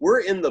 and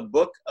we're in the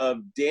book of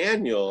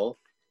Daniel,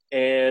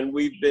 and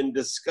we've been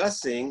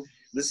discussing,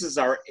 this is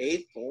our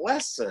 8th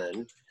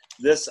lesson,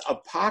 this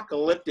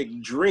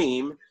apocalyptic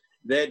dream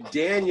that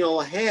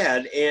Daniel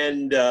had.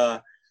 And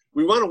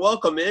we want to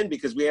welcome in,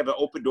 because we have an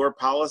open door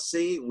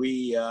policy.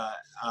 We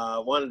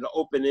wanted to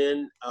open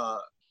in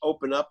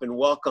open up and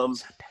welcome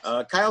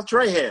Kyle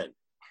Trahan.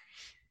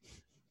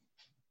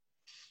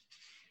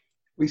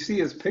 We see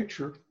his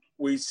picture.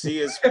 We see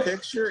his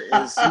picture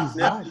is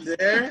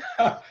there.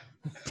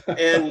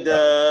 And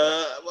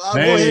I'll go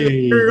ahead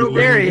and turn it over.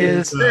 There he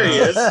is. There he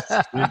is.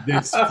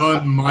 This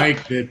fun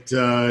mic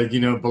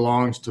that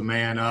belongs to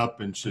Man Up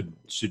and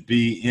should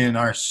be in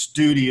our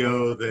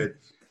studio. That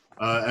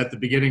at the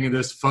beginning of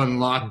this fun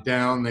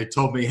lockdown, they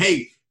told me,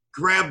 "Hey,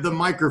 grab the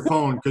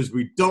microphone because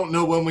we don't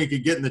know when we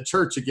could get in the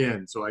church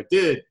again." So I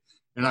did,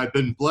 and I've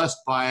been blessed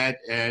by it.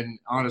 And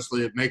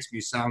honestly, it makes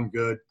me sound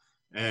good.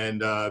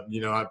 And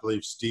I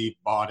believe Steve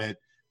bought it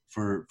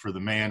for the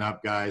Man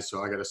Up guys.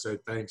 So I got to say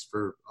thanks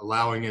for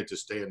allowing it to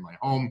stay in my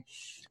home.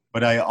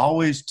 But I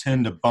always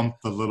tend to bump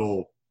the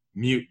little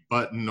mute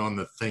button on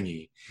the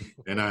thingy.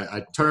 And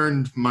I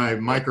turned my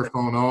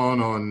microphone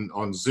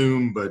on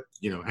Zoom, but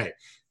hey,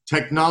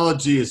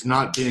 technology is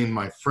not being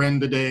my friend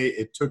today.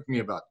 It took me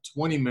about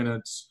 20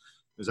 minutes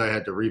because I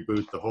had to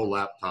reboot the whole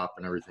laptop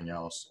and everything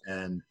else.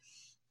 And,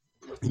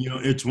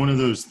 it's one of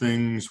those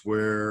things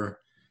where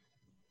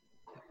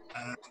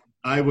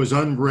I was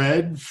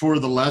unread for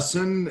the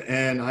lesson,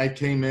 and I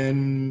came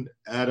in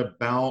at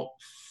about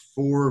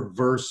 4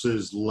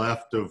 verses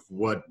left of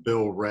what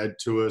Bill read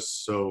to us.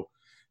 So,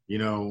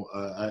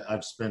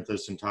 I've spent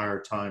this entire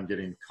time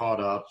getting caught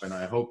up, and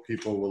I hope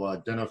people will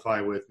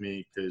identify with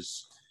me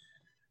because,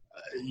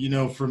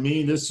 for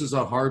me, this is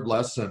a hard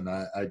lesson.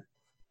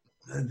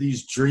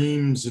 These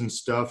dreams and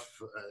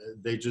stuff,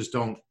 they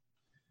don't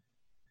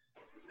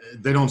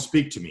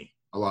speak to me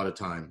a lot of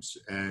times.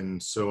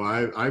 And so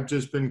I've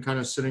just been kind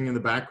of sitting in the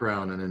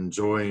background and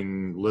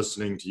enjoying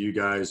listening to you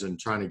guys and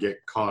trying to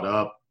get caught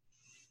up,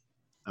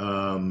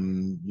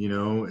 and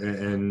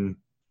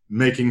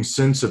making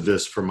sense of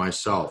this for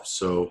myself.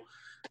 So,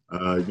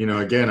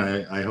 again,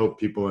 I hope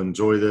people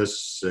enjoy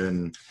this,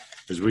 and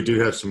because we do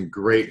have some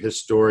great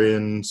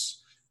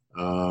historians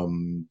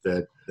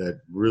that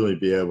really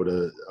be able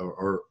to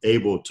are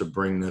able to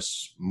bring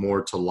this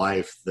more to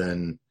life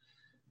than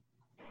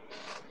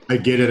I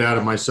get it out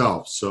of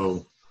myself.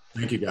 So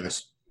thank you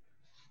guys.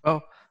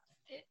 Oh,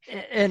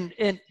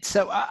 and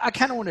so I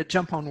kind of want to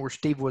jump on where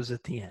Steve was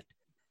at the end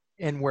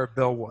and where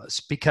Bill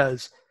was,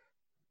 because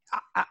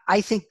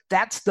I think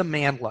that's the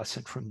man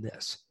lesson from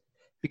this.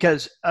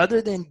 Because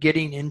other than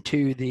getting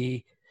into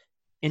the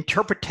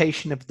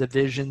interpretation of the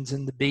visions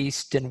and the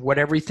beast and what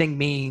everything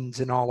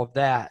means and all of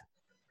that,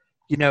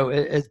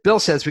 as Bill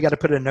says, we got to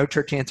put a No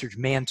Church Answers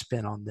man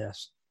spin on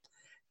this.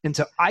 And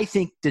so I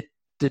think that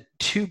the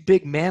 2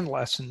 big man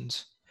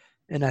lessons,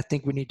 and I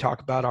think we need to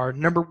talk about, are,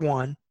 number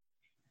 1,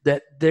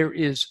 that there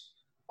is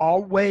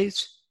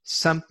always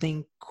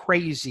something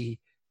crazy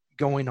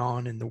going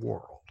on in the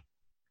world.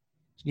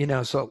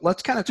 So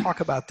let's kind of talk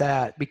about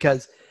that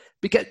because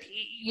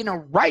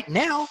right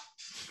now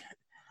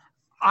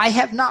I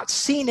have not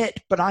seen it,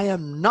 but I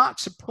am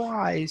not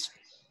surprised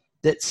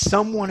that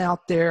someone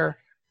out there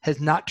has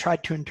not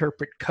tried to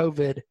interpret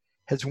COVID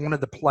as one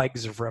of the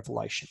plagues of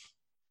Revelation.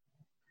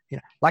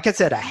 Like I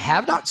said, I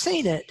have not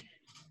seen it,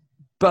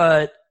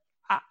 but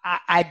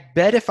I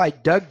bet if I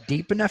dug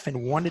deep enough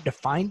and wanted to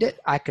find it,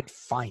 I could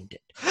find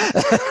it.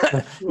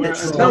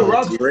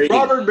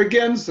 Robert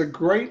begins the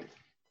great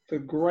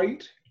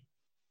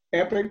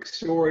epic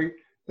story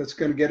that's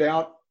going to get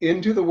out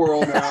into the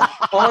world now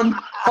on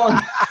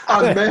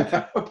Man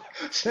Up,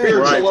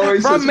 Spiritual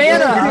Oasis. From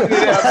Man Up.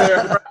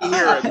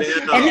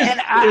 And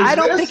I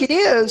don't think it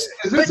is.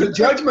 Is this a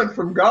judgment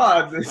from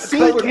God?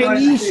 Seek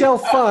and ye shall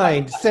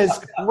find,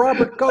 says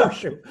Robert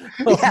Gosham.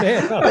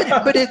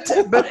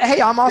 But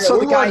hey, I'm also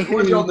the guy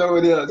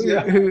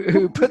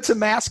who puts a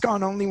mask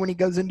on only when he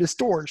goes into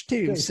stores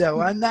too.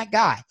 So I'm that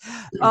guy.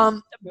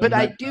 But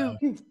I do.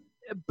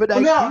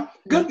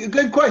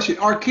 Good question.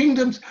 Our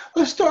kingdoms,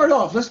 let's start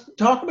off. Let's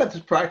talk about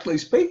this practically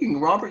speaking.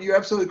 Robert, you're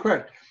absolutely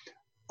correct.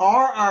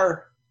 Are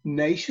our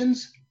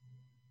nations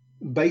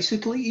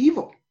basically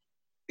evil?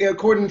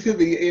 According to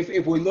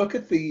if we look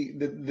at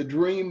the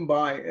dream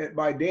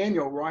by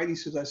Daniel, right? He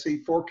says, I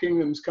see 4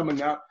 kingdoms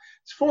coming up.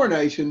 It's 4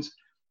 nations.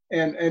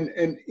 And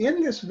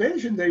in this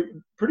vision, they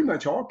pretty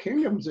much all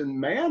kingdoms and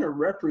man are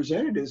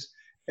represented as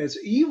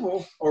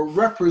evil, or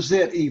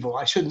represent evil.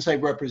 I shouldn't say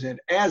represent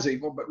as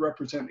evil, but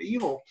represent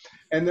evil.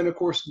 And then, of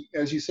course,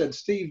 as you said,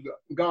 Steve,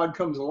 God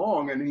comes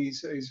along and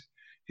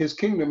his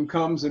kingdom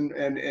comes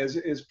and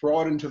is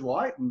brought into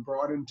light and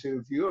brought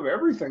into view of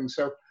everything.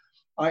 So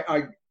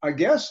I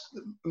guess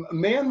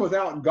man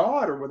without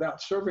God or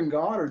without serving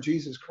God or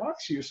Jesus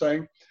Christ, you're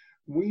saying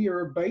we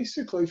are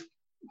basically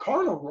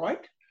carnal,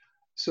 right?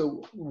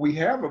 So we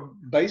have a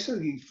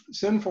basically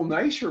sinful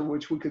nature,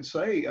 which we could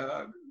say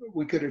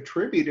we could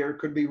attribute or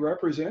could be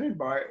represented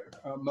by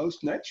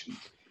most nations.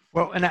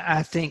 Well, and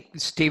I think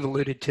Steve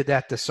alluded to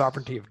that. The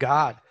sovereignty of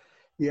God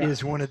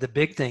is one of the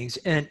big things.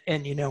 And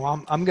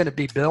I'm going to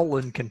be Bill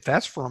and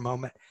confess for a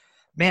moment.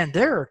 Man,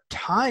 there are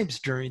times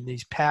during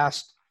these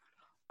past,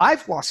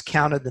 I've lost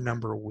count of the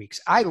number of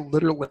weeks. I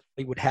literally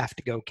would have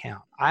to go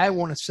count. I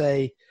want to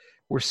say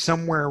we're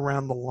somewhere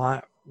around the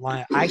line.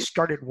 I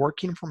started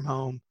working from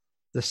home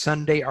the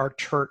Sunday our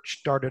church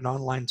started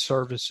online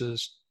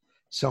services.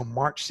 So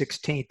March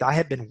 16th, I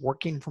had been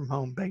working from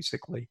home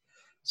basically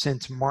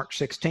since March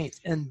 16th.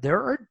 And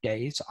there are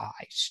days I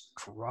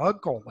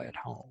struggle at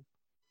home.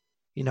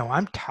 You know,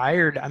 I'm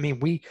tired. I mean,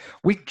 we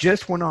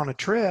just went on a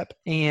trip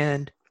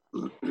and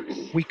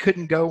we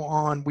couldn't go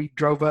on. We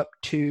drove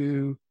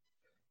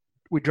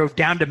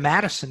down to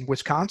Madison,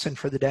 Wisconsin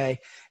for the day,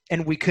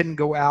 and we couldn't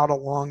go out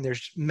along.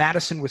 There's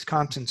Madison,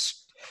 Wisconsin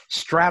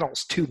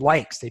straddles two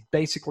lakes. They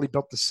basically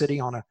built the city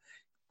on a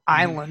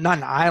island, not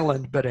an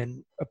island, but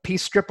a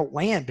strip of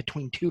land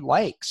between two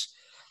lakes.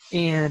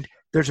 And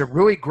there's a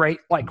really great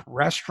like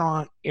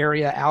restaurant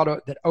area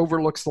that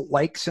overlooks the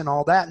lakes and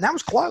all that. And that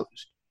was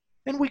closed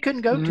and we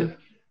couldn't go to it,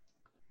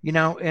 you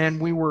know, and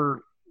we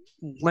were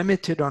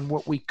limited on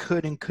what we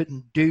could and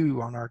couldn't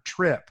do on our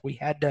trip. We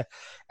had to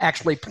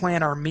actually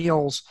plan our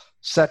meals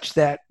such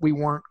that we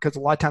weren't, because a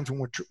lot of times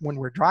when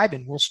we're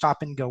driving, we'll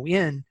stop and go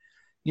in,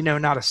 you know,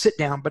 not a sit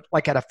down, but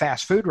like at a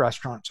fast food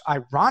restaurant.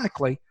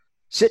 Ironically,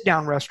 sit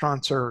down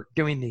restaurants are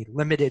doing the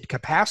limited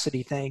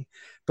capacity thing,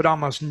 but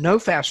almost no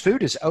fast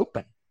food is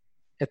open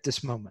at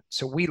this moment.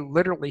 So we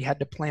literally had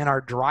to plan our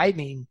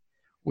driving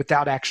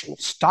without actual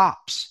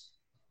stops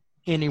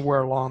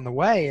anywhere along the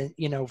way. And,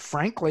 you know,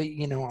 frankly,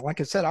 you know, like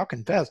I said, I'll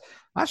confess,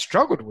 I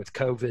struggled with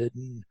COVID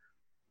and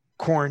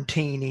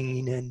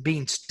quarantining and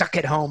being stuck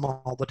at home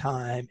all the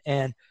time.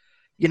 And,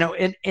 you know,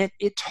 and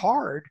it's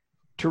hard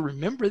to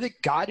remember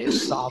that God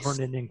is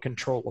sovereign and in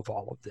control of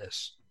all of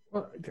this.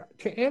 Well,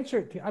 to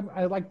answer,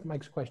 I like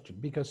Mike's question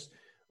because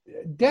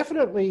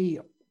definitely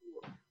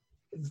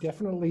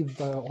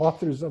the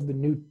authors of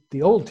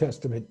the Old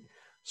Testament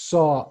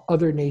saw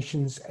other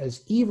nations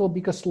as evil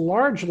because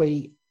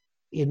largely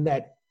in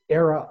that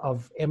era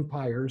of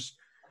empires,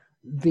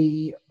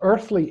 the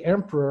earthly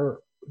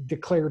emperor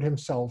declared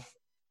himself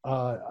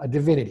a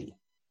divinity.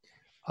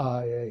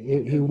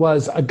 He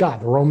was a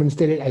god. The Romans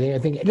did it. I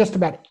think just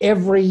about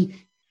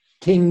every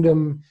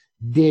kingdom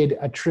did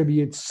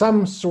attribute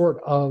some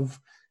sort of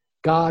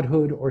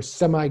godhood or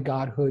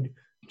semi-godhood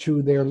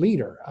to their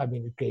leader. I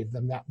mean, it gave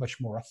them that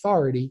much more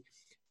authority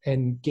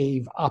and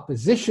gave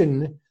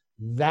opposition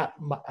that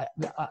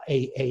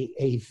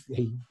a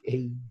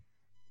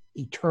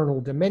eternal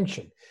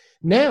dimension.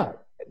 Now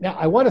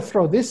I want to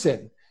throw this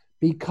in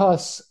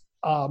because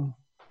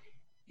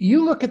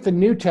you look at the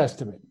New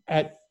Testament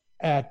at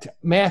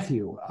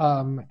Matthew,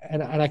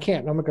 and I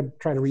can't. I'm not going to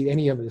try to read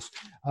any of this,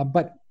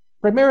 but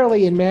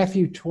primarily in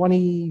Matthew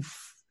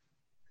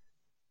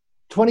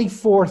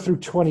 24 through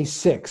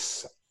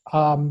 26.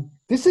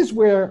 This is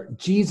where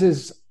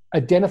Jesus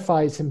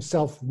identifies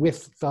himself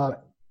with the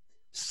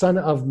Son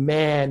of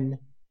Man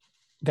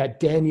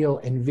that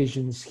Daniel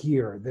envisions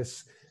here,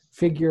 this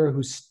figure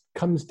who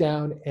comes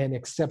down and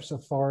accepts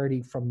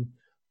authority from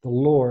the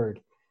Lord.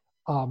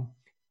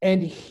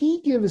 And he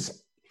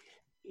gives,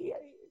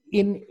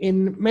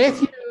 in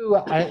Matthew,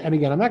 and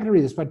again, I'm not going to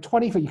read this, but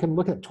 25, you can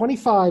look at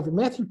 25,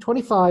 Matthew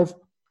 25,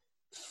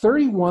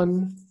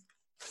 31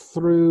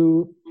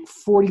 through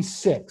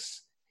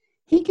 46.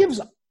 He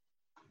gives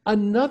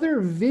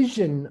another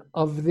vision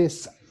of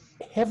this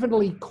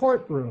heavenly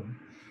courtroom.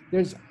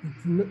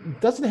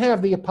 Doesn't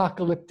have the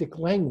apocalyptic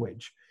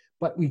language,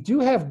 but we do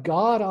have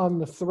God on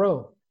the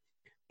throne.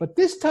 But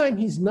this time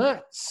he's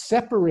not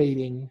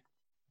separating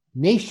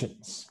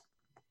nations.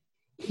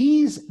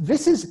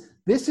 This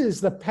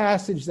is the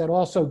passage that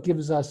also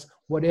gives us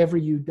whatever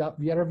you've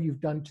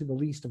done to the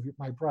least of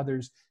my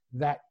brothers,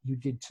 that you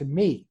did to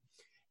me.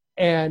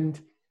 And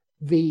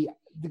the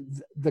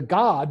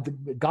God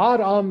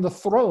on the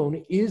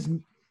throne is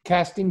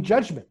casting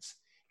judgments,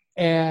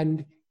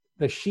 and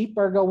the sheep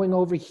are going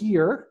over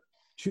here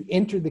to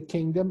enter the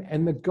kingdom,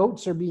 and the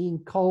goats are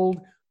being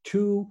called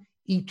to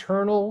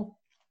eternal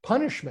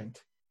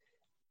punishment.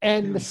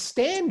 And the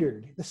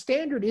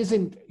standard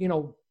isn't, you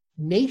know,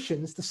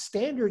 nations. The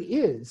standard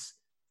is,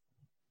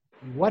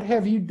 what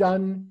have you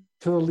done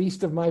to the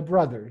least of my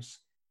brothers?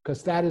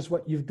 Because that is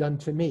what you've done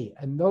to me.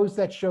 And those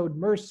that showed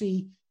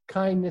mercy,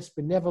 kindness,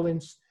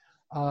 benevolence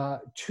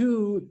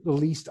to the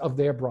least of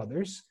their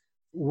brothers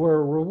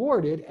were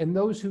rewarded, and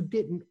those who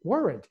didn't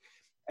weren't.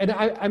 And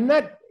I'm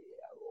not,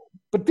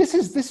 but this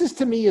is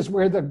to me is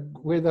where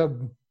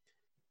the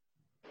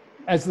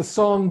as the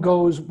song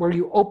goes, where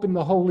you open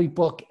the holy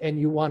book and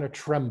you want to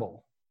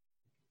tremble,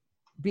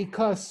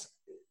 because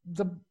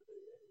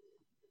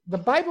the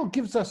Bible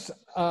gives us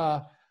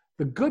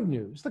the good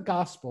news. The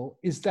gospel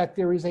is that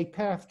there is a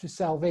path to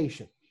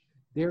salvation.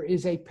 There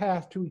is a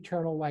path to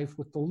eternal life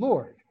with the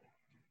Lord.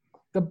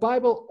 The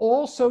Bible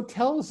also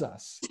tells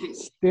us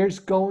there's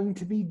going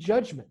to be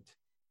judgment.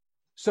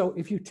 So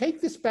if you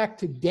take this back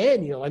to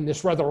Daniel and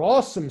this rather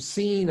awesome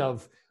scene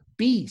of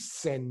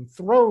beasts and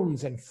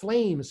thrones and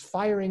flames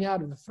firing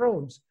out of the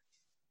thrones,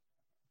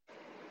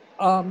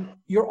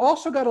 you're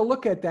also got to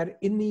look at that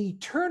in the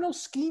eternal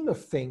scheme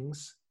of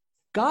things.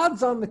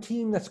 God's on the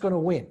team that's going to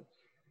win.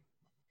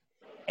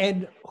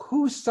 And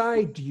whose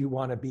side do you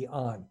want to be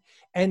on?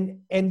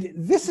 And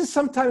this is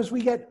sometimes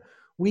we get,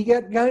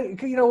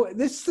 you know,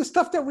 this is the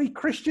stuff that we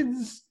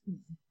Christians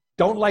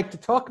don't like to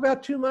talk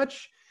about too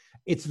much.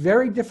 It's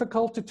very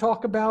difficult to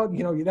talk about,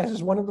 that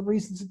is one of the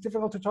reasons it's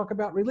difficult to talk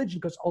about religion,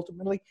 because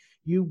ultimately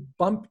you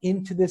bump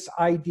into this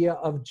idea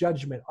of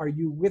judgment. Are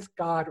you with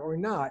God or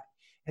not?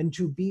 And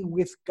to be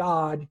with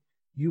God,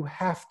 you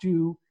have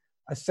to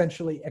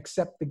essentially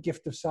accept the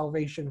gift of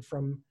salvation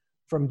from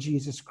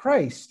Jesus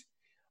Christ.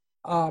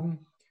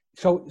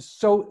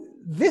 So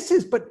this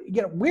is, but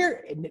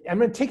I'm going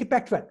to take it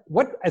back to that.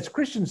 What, as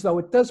Christians though,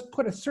 it does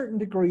put a certain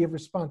degree of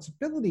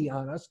responsibility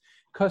on us,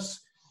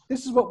 because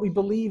this is what we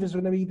believe is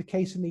going to be the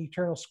case in the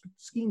eternal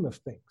scheme of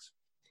things.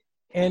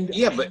 And go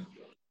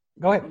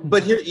ahead.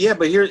 But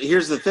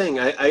here's the thing.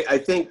 I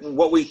think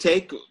what we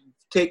take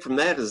from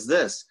that is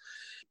this: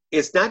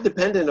 it's not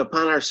dependent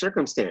upon our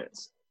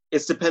circumstance.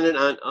 It's dependent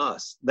on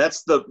us.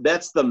 That's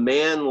the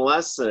man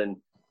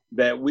lesson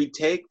that we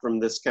take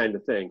from this kind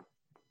of thing.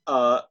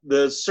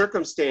 The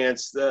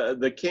circumstance,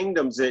 the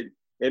kingdoms, it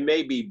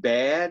may be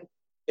bad.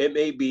 It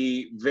may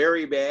be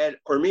very bad,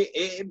 or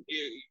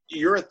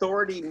your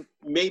authority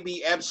may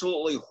be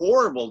absolutely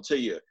horrible to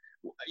you,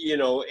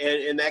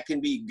 and that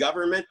can be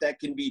government, that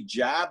can be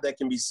job, that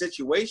can be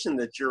situation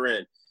that you're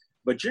in.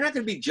 But you're not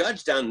going to be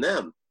judged on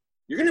them.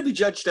 You're going to be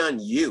judged on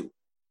you.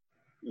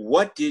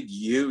 What did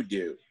you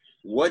do?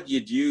 What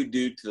did you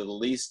do to the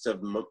least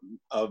of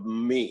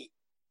me?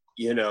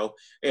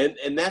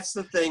 And that's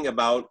the thing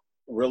about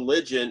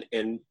religion,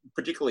 and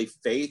particularly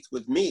faith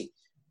with me.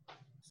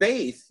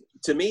 Faith,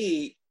 to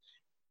me,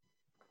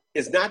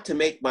 is not to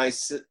make my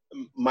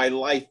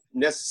life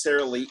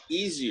necessarily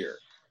easier.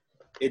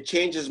 It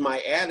changes my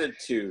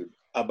attitude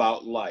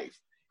about life,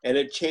 and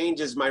it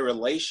changes my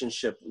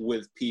relationship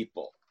with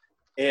people.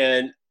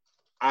 And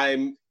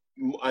I'm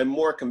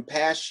more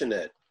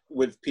compassionate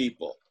with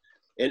people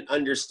and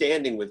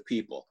understanding with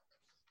people.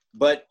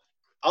 But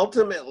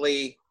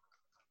ultimately,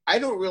 I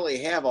don't really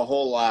have a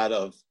whole lot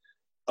of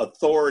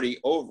authority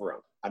over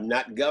them. I'm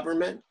not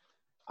government.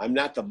 I'm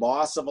not the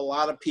boss of a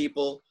lot of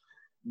people,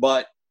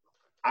 but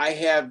I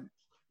have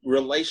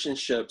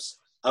relationships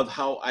of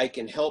how I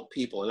can help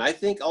people. And I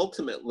think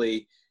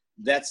ultimately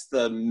that's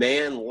the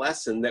man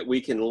lesson that we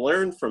can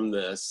learn from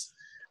this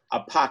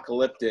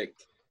apocalyptic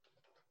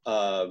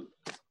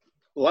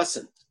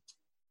lesson.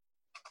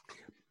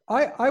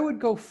 I would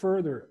go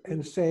further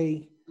and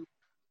say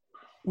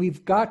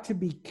we've got to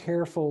be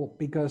careful,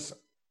 because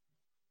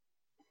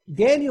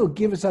Daniel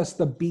gives us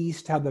the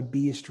beast, how the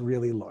beast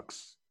really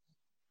looks.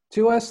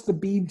 To us, the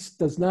beast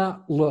does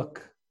not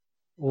look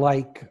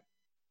like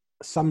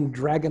some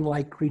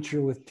dragon-like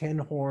creature with 10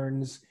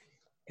 horns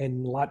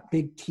and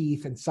big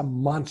teeth and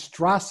some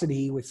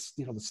monstrosity with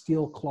the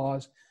steel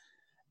claws.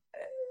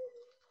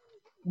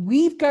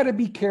 We've got to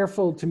be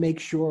careful to make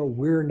sure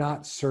we're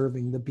not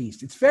serving the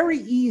beast. It's very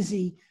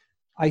easy,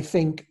 I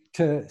think,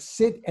 to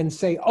sit and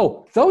say,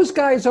 oh, those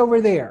guys over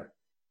there,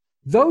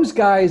 those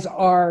guys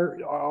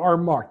are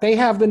marked. They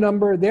have the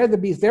number. They're the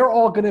beast. They're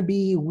all going to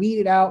be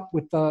weeded out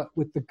with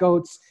the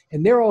goats,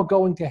 and they're all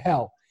going to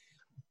hell.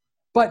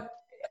 But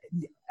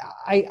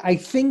I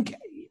think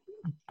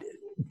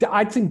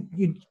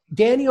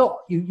Daniel,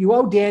 you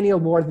owe Daniel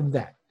more than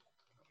that.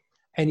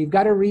 And you've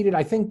got to read it,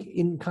 I think,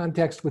 in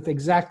context with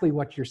exactly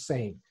what you're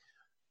saying.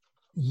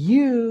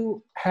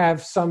 You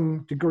have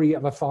some degree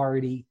of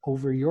authority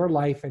over your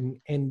life and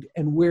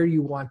where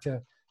you want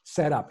to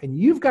set up. And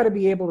you've got to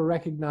be able to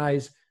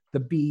recognize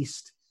the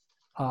beast.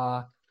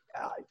 You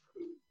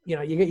got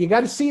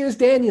to see it as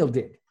Daniel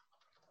did.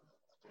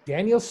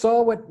 Daniel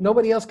saw what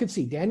nobody else could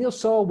see. Daniel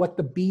saw what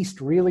the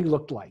beast really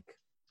looked like.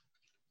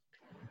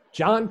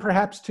 John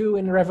perhaps too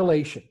in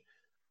Revelation.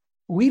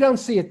 We don't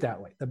see it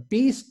that way. The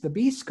beast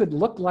could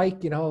look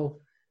like, like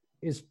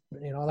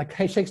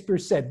Shakespeare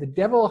said, the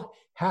devil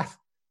hath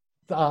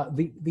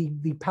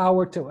the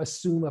power to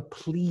assume a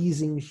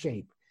pleasing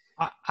shape.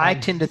 I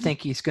tend to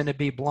think he's going to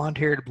be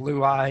blonde-haired,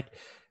 blue-eyed,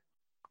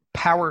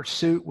 power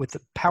suit with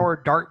a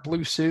power dark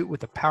blue suit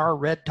with a power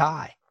red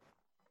tie.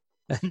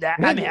 Or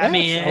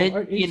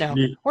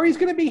he's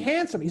going to be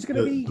handsome. He's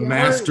going to be the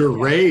master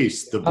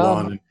race, the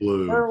blonde and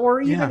blue,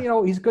 or even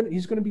he's going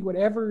to be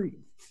whatever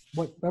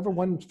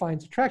one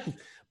finds attractive.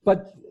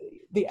 But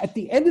at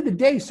the end of the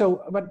day,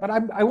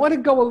 I want to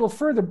go a little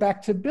further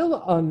back to Bill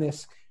on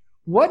this.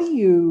 What do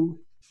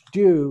you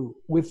do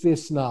with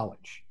this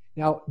knowledge?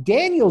 Now,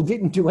 Daniel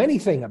didn't do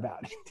anything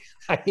about it.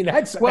 I mean,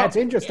 that's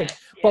interesting.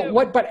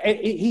 But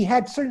he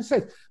had certain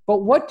things.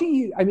 But what do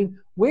you? I mean,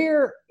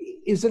 where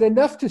is it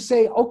enough to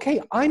say,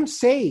 okay, I'm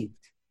saved?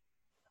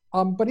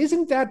 But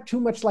isn't that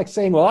too much like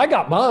saying, well, I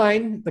got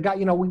mine? The guy,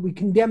 we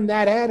condemn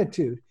that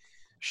attitude.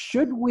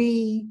 Should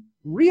we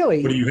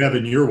really? What do you have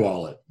in your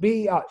wallet?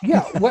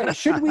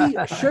 Should we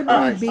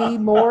be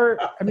more?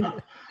 I mean,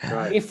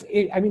 right.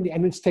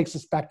 And this takes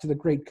us back to the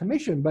Great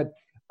Commission, but.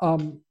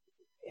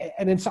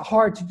 And it's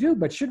hard to do,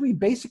 but should we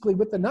basically,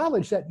 with the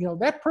knowledge that,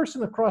 that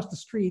person across the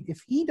street,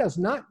 if he does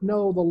not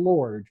know the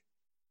Lord,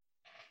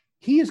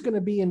 he is going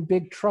to be in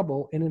big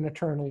trouble in the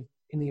eternal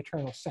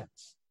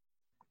sense.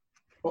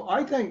 Well,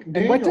 I think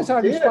and what does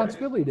our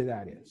responsibility to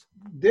that is?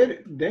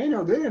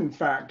 Daniel did in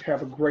fact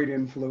have a great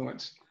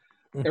influence.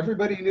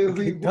 Everybody knew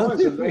who he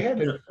was, and they had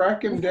to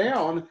track him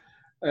down.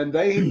 And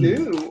they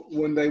knew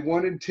when they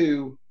wanted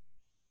to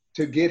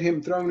get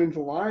him thrown into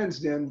the lion's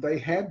den, they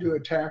had to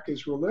attack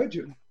his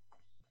religion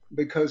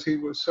because he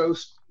was so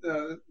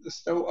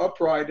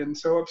upright and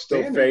so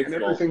upstanding and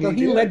everything. So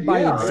he did. led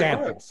by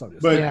example, so to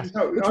speak.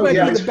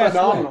 It's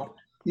phenomenal.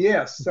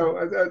 Yes.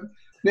 So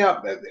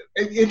now,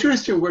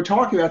 interesting, we're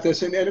talking about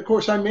this, and of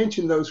course I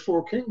mentioned those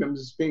four kingdoms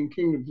as being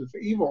kingdoms of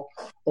evil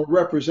or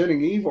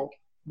representing evil,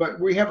 but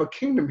we have a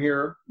kingdom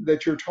here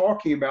that you're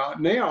talking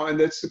about now, and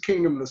that's the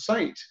kingdom of the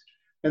saints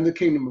and the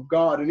kingdom of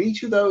God. And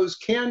each of those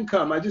can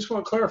come. I just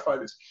want to clarify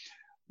this.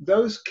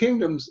 Those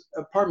kingdoms,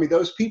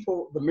 those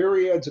people, the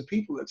myriads of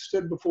people that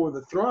stood before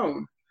the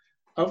throne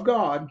of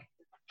God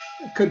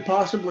could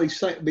possibly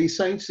be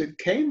saints that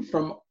came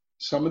from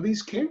some of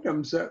these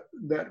kingdoms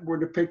that were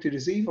depicted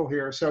as evil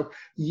here. So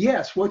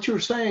yes, what you're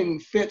saying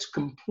fits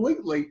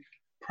completely,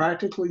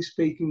 practically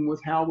speaking,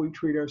 with how we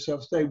treat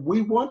ourselves today.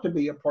 We want to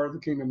be a part of the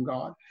kingdom of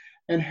God,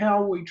 and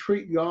how we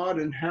treat God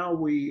and how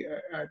we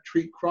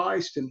treat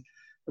Christ and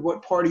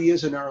what part he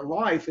is in our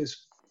life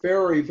is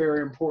very,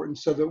 very important,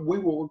 so that we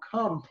will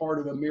become part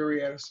of the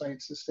myriad of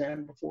saints that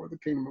stand before the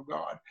kingdom of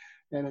God.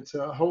 And it's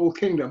a whole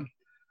kingdom.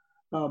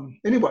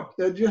 Anyway,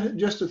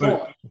 just a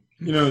thought.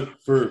 You know,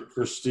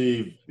 for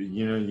Steve,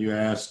 you know, you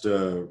asked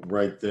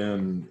right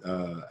then,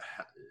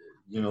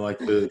 you know, like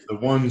the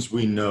ones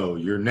we know,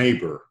 your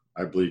neighbor,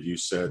 I believe you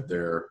said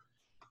there,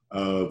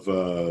 of,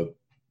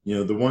 you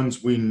know, the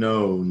ones we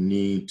know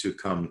need to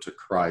come to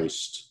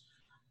Christ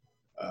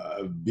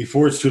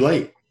before it's too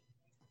late.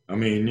 I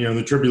mean, you know,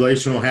 the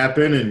tribulation will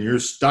happen and you're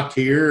stuck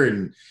here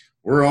and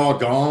we're all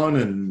gone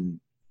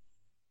and,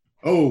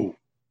 oh,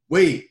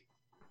 wait,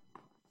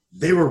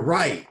 they were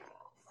right.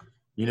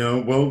 You know,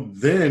 well,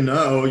 then,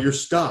 you're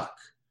stuck,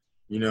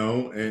 you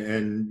know,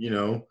 and, you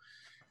know,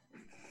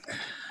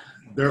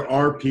 there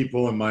are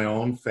people in my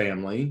own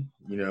family,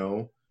 you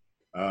know,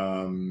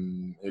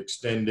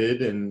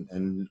 extended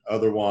and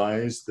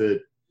otherwise,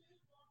 that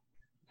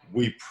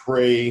we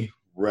pray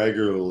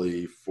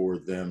regularly for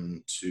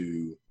them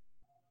to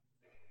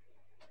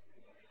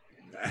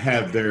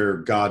have their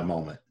God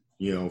moment,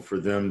 you know, for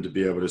them to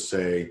be able to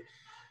say,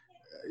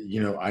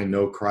 you know, I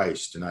know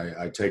Christ and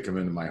I take him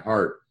into my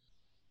heart.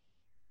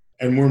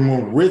 And when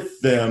we're with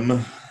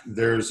them,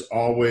 there's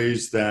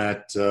always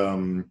that,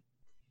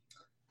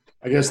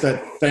 I guess,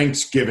 that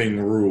Thanksgiving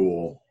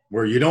rule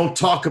where you don't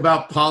talk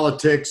about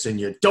politics and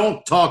you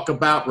don't talk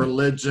about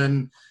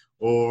religion,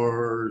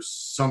 or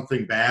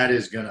something bad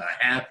is going to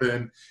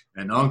happen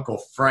and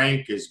Uncle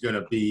Frank is going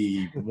to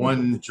be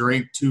one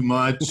drink too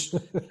much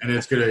and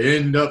it's going to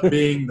end up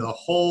being the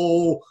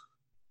whole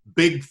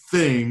big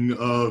thing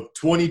of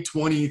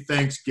 2020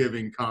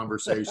 Thanksgiving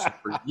conversation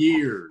for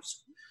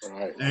years.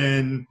 Right.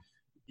 And,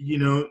 you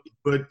know,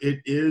 but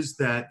it is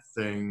that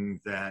thing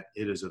that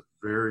it is a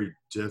very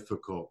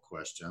difficult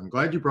question. I'm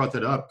glad you brought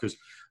that up because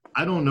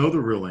I don't know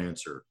the real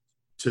answer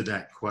to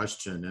that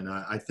question. And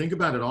I think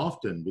about it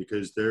often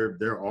because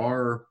there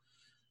are,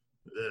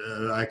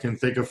 I can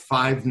think of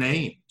 5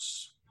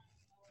 names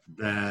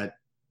that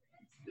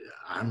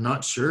I'm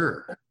not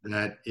sure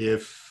that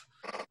if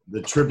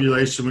the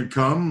tribulation would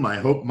come, I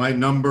hope my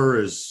number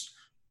is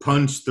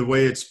punched the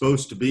way it's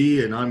supposed to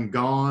be and I'm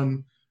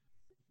gone,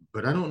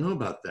 but I don't know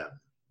about them.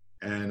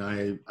 And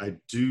I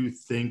do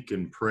think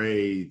and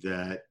pray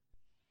that,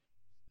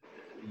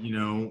 you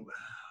know,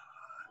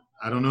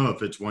 I don't know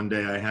if it's one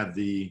day I have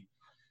the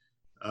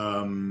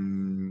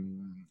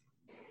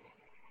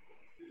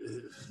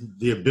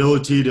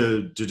ability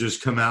to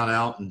just come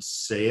out and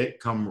say it,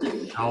 come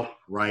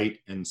outright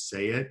and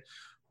say it,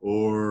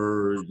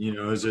 or, you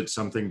know, is it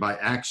something by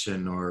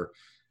action, or,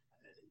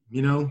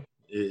 you know,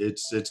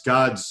 it's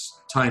God's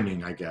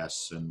timing, I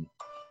guess. And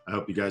I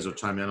hope you guys will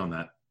chime in on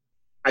that.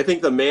 I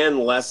think the man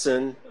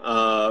lesson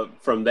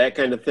from that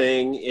kind of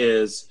thing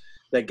is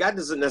that God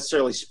doesn't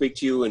necessarily speak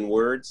to you in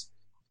words.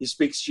 He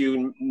speaks to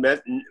you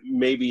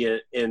maybe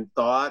in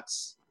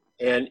thoughts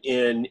and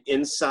in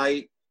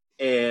insight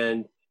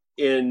and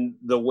in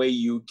the way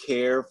you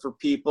care for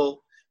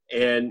people.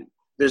 And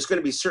there's going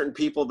to be certain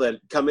people that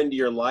come into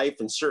your life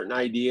and certain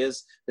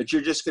ideas that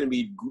you're just going to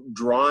be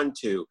drawn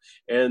to.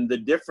 And the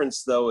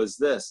difference, though, is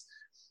this.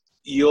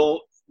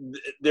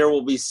 There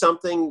will be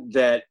something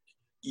that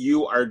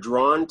you are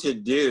drawn to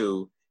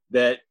do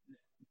that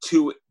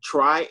to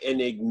try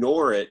and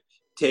ignore it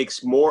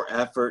takes more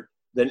effort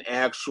than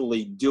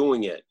actually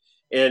doing it.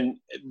 And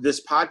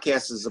this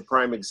podcast is a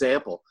prime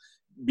example.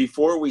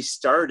 Before we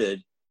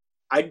started,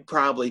 I'd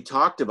probably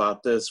talked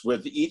about this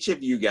with each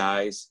of you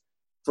guys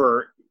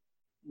for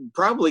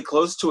probably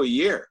close to a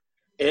year.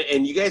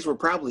 And you guys were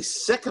probably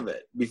sick of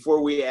it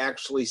before we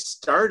actually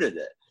started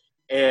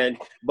it.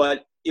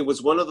 But it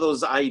was one of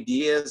those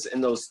ideas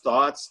and those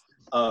thoughts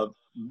of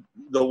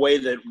the way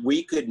that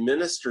we could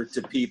minister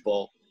to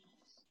people.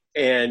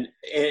 And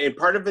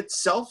part of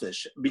it's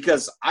selfish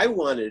because I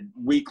wanted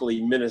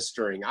weekly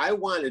ministering. I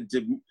wanted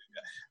to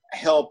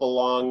help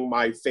along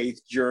my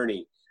faith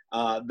journey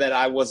that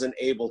I wasn't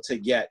able to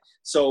get.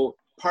 So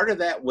part of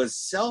that was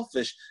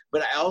selfish,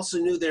 but I also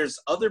knew there's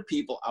other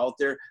people out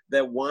there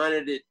that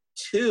wanted it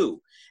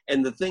too.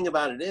 And the thing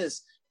about it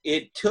is,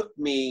 it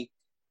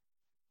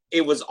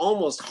was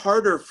almost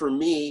harder for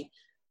me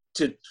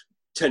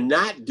to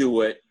not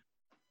do it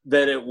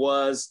than it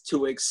was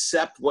to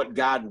accept what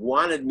God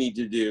wanted me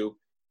to do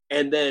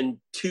and then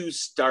to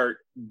start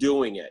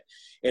doing it.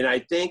 And I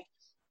think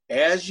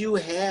as you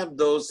have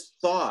those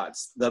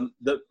thoughts, the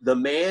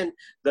man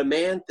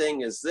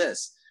thing is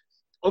this.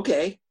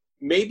 Okay,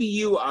 maybe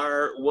you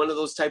are one of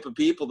those type of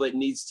people that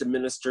needs to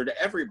minister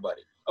to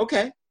everybody.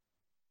 Okay,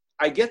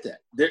 I get that.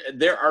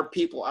 There are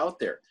people out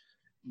there,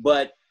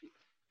 but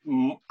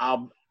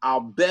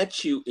I'll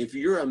bet you if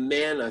you're a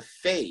man of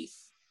faith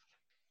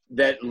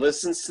that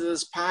listens to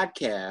this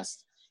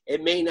podcast,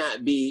 it may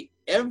not be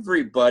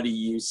everybody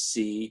you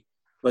see,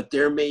 but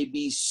there may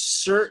be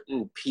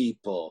certain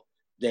people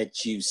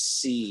that you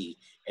see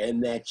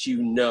and that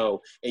you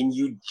know, and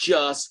you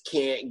just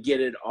can't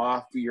get it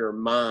off your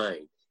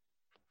mind.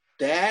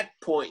 That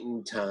point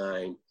in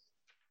time,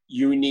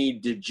 you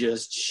need to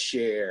just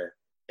share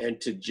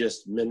and to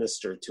just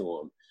minister to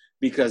them,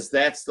 because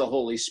that's the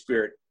Holy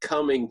Spirit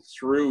coming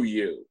through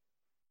you.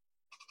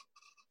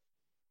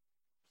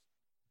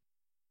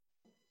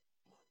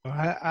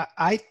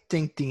 I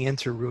think the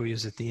answer really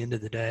is, at the end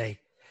of the day,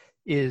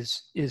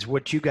 is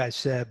what you guys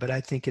said, but I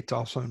think it's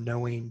also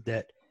knowing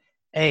that,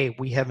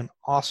 we have an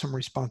awesome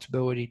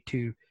responsibility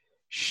to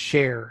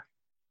share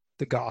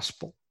the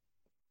gospel.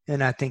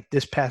 And I think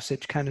this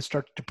passage kind of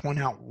starts to point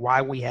out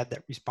why we have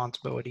that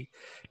responsibility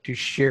to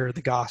share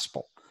the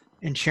gospel.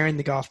 And sharing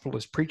the gospel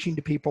is preaching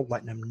to people,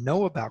 letting them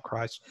know about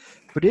Christ.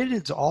 But it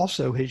is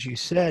also, as you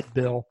said,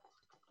 Bill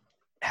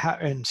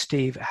and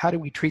Steve, how do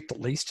we treat the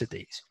least of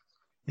these?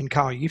 And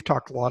Kyle, you've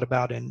talked a lot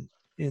about in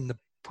the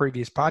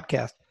previous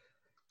podcast,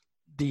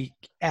 the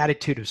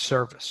attitude of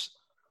service.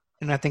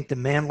 And I think the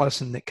man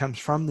lesson that comes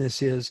from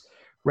this is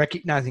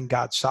recognizing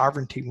God's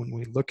sovereignty when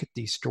we look at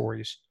these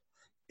stories,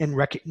 and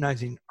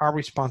recognizing our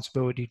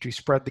responsibility to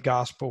spread the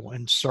gospel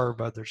and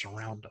serve others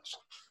around us.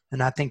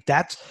 And I think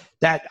that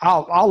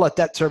I'll let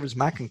that serve as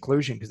my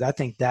conclusion, because I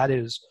think that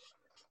is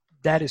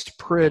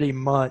pretty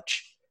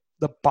much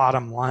the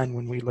bottom line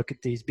when we look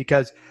at these.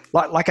 Because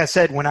like I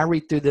said, when I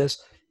read through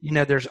this,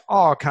 there's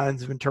all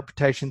kinds of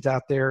interpretations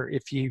out there.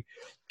 If you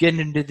get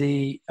into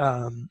the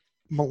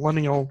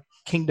millennial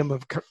kingdom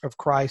of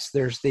Christ,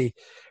 there's the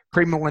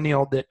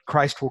premillennial, that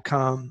Christ will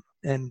come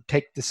and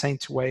take the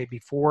saints away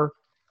before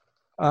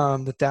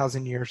the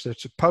 1,000 years.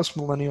 There's a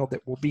postmillennial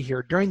that will be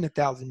here during the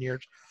 1,000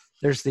 years.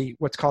 There's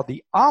what's called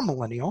the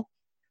amillennial,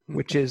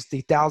 which is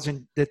the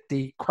 1,000 that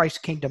the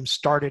Christ kingdom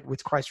started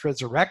with Christ's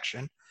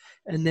resurrection.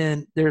 And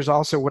then there's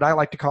also what I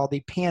like to call the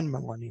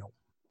panmillennial,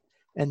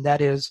 and that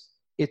is,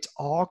 it's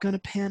all going to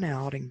pan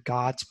out in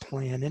God's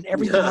plan, and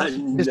everything else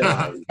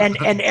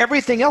and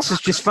everything else is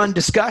just fun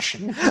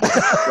discussion.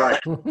 Right.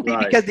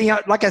 Because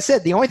like I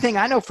said, the only thing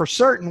I know for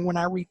certain when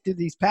I read through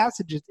these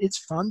passages, it's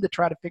fun to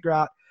try to figure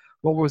out,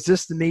 well, was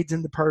this the Medes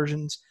and the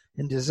Persians?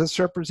 And does this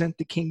represent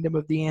the kingdom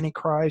of the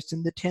Antichrist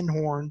and the 10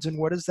 horns? And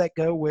what does that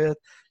go with?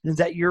 And is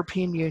that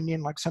European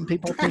Union, like some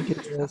people think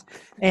it is?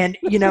 And,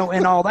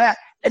 and all that.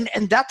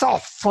 And that's all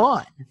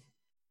fun.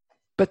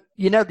 But,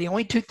 the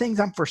only two things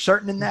I'm for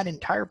certain in that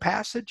entire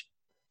passage,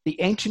 the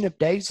Ancient of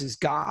Days is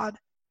God,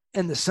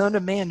 and the Son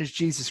of Man is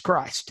Jesus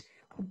Christ.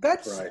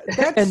 That's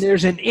and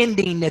there's an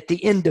ending at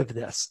the end of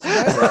this.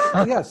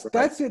 Yes,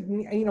 that's it.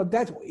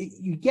 That's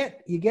you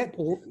get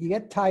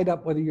tied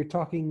up, whether you're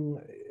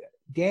talking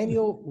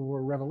Daniel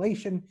or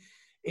Revelation.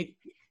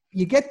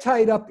 You get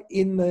tied up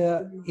in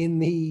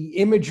the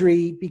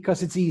imagery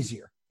because it's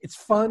easier. It's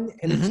fun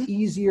and it's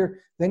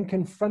easier than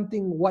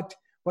confronting what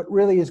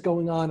really is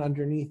going on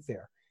underneath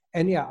there.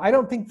 And yeah, I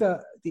don't think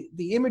the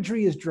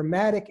imagery is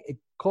dramatic. It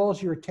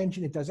calls your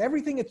attention. It does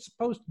everything it's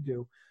supposed to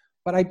do.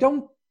 But I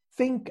don't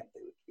think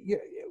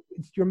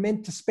you're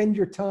meant to spend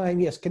your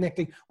time,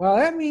 connecting. Well,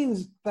 that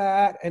means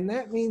that, and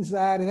that means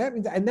that,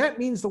 and that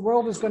means the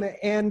world is going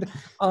to end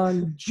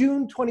on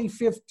June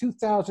 25th,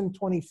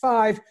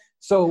 2025.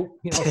 So,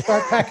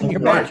 start packing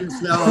your bags.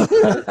 Was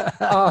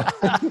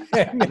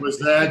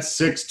that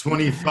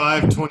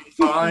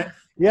 6/25/25?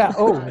 Yeah.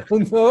 Oh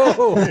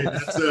no. Hey,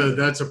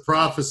 that's a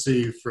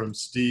prophecy from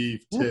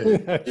Steve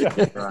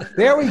Tidd.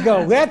 There we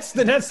go. That's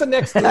the next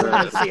thing.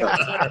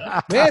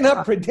 Man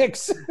Up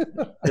predicts.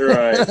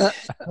 Right.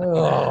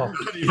 All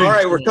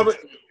right,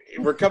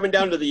 we're coming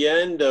down to the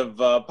end of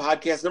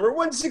podcast number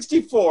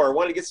 164. I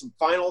want to get some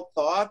final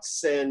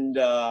thoughts, and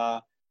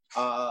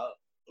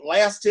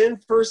last in,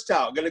 first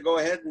out. Going to go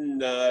ahead and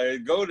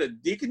go to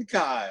Deacon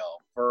Kyle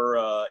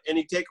for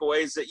any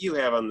takeaways that you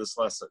have on this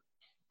lesson.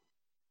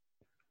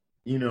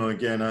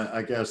 Again,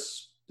 I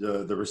guess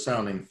the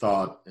resounding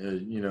thought,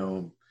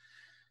 again,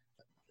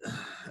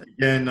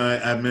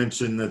 I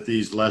mentioned that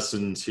these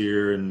lessons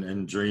here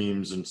and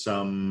dreams, and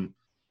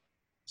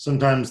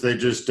sometimes they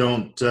just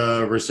don't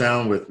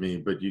resound with me,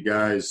 but you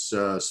guys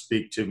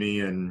speak to me.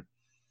 And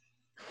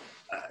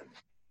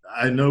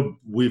I know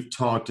we've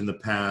talked in the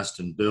past,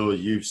 and Bill,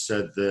 you've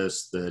said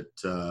this,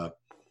 that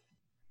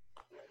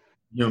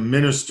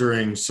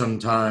ministering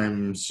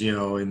sometimes,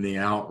 in the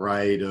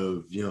outright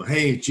of,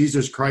 hey,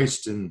 Jesus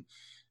Christ, and,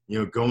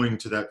 going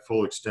to that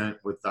full extent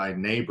with thy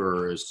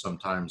neighbor is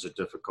sometimes a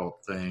difficult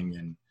thing.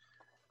 And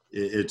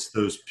it's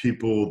those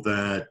people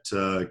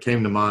that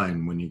came to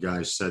mind when you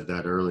guys said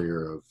that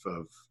earlier of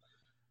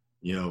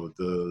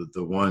the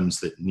ones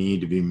that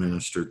need to be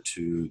ministered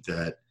to,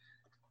 that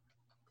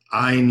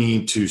I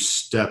need to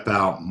step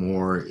out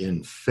more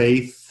in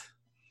faith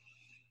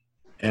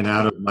and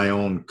out of my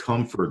own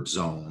comfort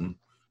zone,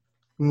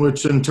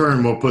 which in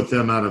turn will put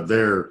them out of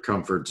their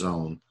comfort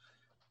zone.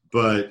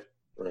 But,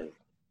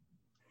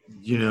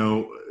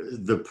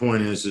 the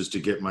point is to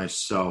get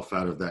myself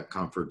out of that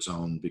comfort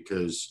zone,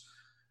 because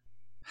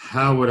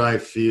how would I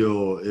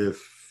feel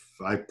if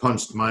I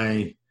punched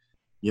my,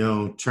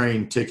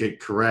 train ticket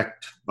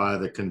correct by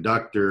the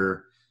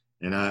conductor,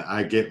 and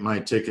I get my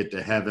ticket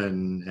to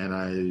heaven and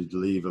I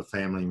leave a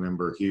family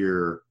member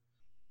here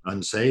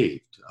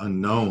unsaved,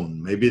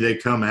 unknown? Maybe they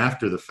come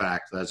after the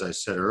fact, as I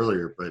said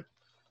earlier, but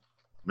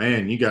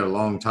man, you got a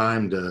long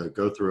time to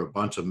go through a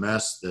bunch of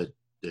mess that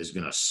is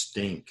going to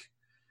stink.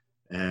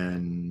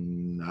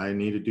 And I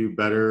need to do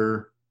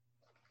better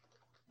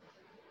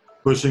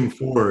pushing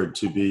forward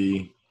to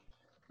be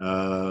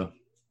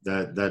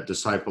that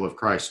disciple of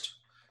Christ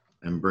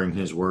and bring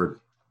his word.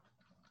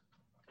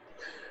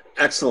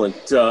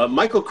 Excellent.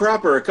 Michael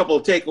Cropper, a couple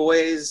of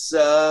takeaways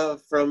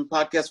from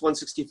podcast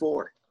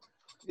 164.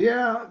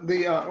 Yeah,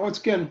 once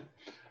again,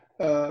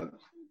 to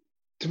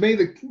me,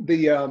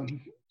 the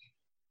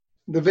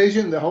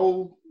vision, the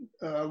whole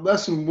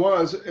lesson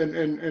was,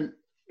 in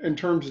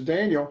terms of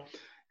Daniel,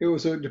 it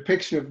was a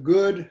depiction of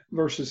good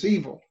versus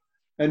evil,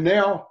 and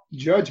now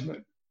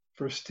judgment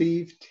for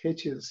Steve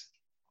Titch's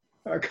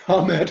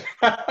comment.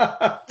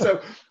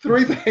 So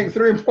three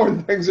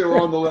important things that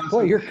were on the list.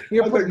 Boy, you're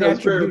putting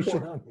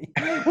attribution on me.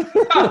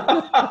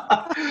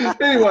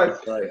 Anyway,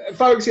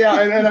 folks,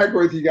 and I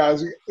agree with you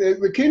guys.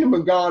 The kingdom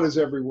of God is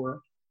everywhere.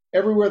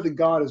 Everywhere that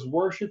God is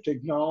worshipped,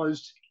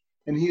 acknowledged,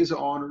 and he is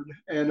honored.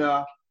 And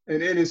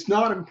it's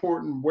not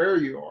important where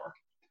you are,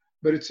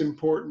 but it's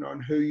important on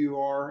who you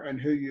are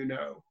and who you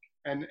know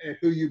and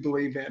who you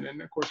believe in.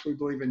 And of course, we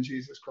believe in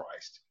Jesus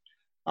Christ.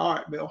 All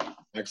right, Bill.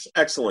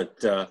 Excellent.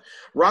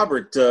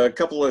 Robert, a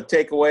couple of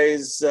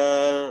takeaways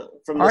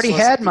from this. Already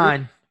had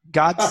mine.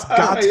 God's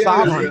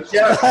sovereign.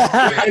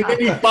 Yeah. And then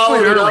he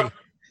followed it up.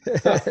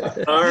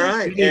 All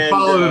right. And he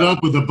followed it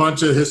up with a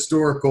bunch of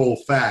historical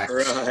facts.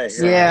 Right.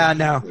 Yeah, I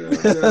know.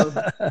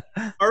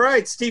 All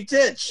right, Steve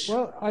Titch.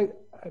 Well, I'm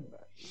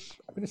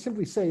going to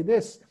simply say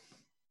this.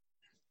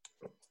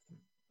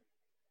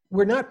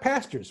 We're not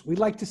pastors. We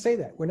like to say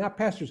that. We're not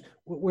pastors.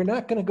 We're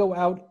not going to go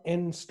out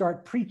and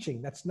start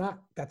preaching. That's not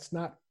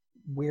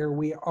where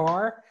we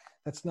are.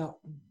 That's not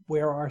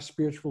where our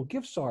spiritual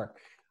gifts are.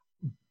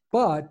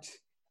 But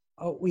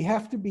we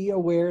have to be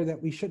aware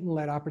that we shouldn't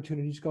let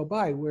opportunities go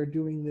by. We're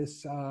doing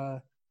this,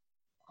 you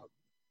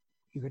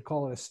could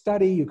call it a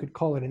study, you could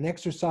call it an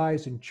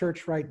exercise in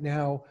church right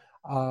now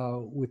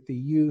with the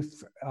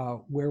youth,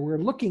 where we're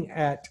looking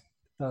at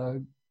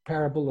the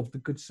parable of the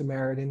Good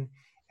Samaritan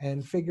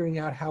and figuring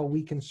out how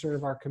we can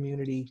serve our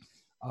community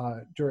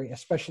during,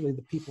 especially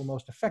the people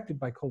most affected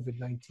by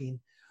COVID-19.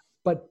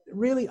 But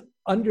really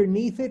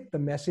underneath it, the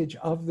message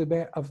of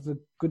the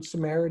Good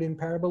Samaritan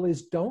parable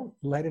is don't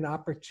let an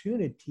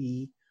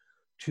opportunity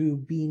to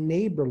be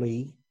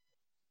neighborly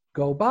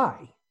go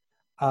by.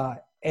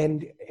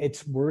 And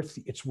it's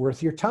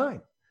worth your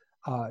time.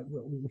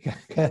 You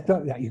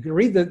can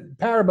read the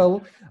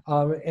parable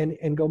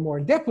and go more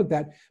in depth with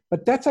that,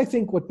 but that's, I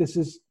think, what this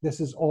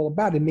is all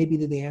about, and maybe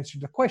the answer to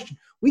the question.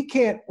 We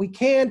can't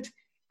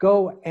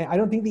go, and I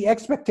don't think the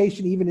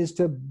expectation even is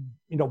to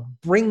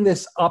bring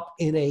this up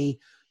in a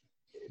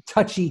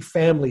touchy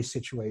family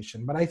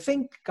situation, but I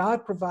think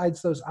God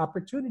provides those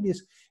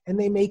opportunities, and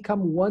they may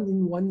come one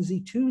in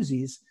onesie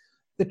twosies.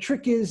 The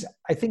trick is,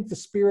 I think the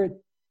Spirit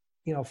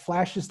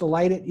flashes the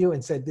light at you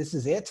and said, this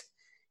is it.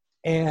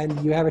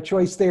 And you have a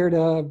choice there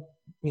to,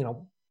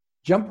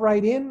 jump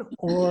right in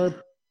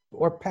or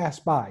pass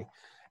by.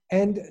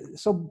 And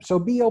so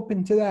be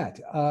open to that.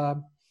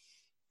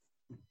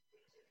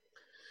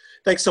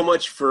 Thanks so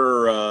much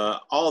for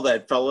all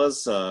that,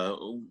 fellas.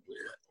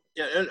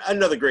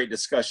 Another great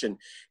discussion.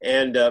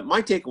 And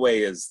my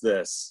takeaway is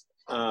this.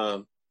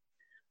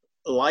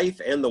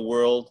 Life and the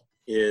world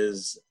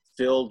is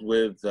filled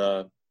with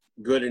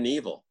good and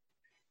evil.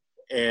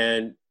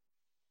 And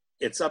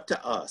it's up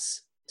to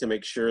us to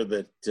make sure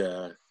that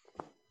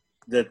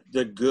that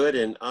the good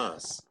in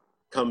us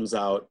comes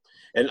out,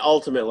 and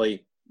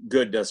ultimately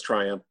good does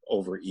triumph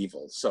over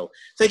evil. So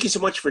thank you so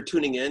much for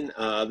tuning in.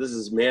 This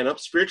is Man Up,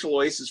 Spiritual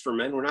Oasis for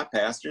Men. We're not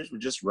pastors. We're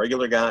just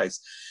regular guys.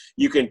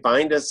 You can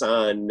find us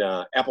on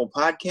Apple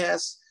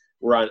Podcasts.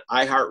 We're on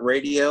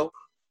iHeartRadio.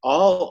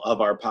 All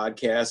of our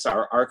podcasts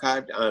are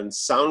archived on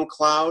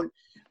SoundCloud.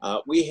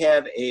 We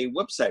have a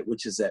website,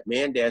 which is at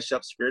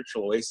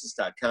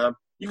man-upspiritualoasis.com.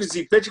 You can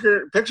see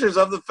pictures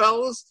of the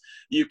fellows.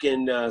 You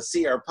can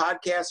see our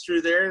podcast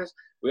through there.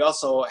 We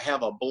also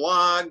have a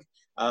blog.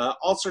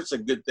 All sorts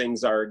of good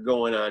things are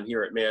going on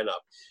here at Man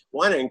Up.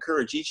 Want to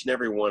encourage each and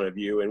every one of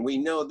you, and we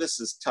know this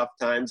is tough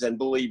times, and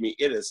believe me,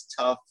 it is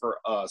tough for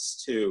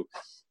us too.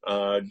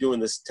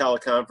 Doing this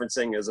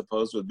teleconferencing as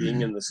opposed to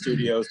being in the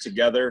studios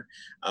together,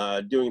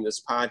 doing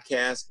this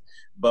podcast.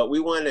 But we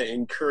want to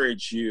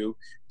encourage you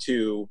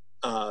to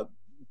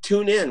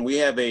tune in. We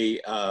have a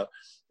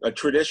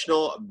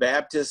traditional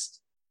Baptist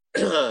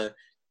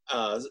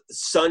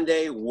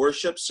Sunday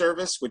worship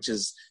service, which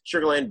is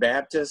Sugar Land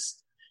Baptist,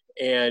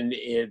 and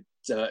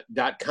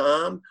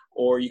 .com,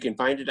 or you can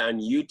find it on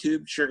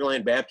YouTube. Sugar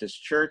Land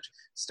Baptist Church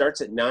starts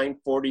at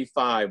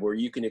 9:45, where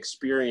you can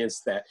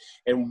experience that.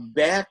 And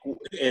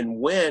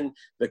when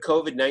the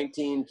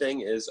COVID-19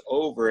 thing is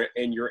over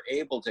and you're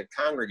able to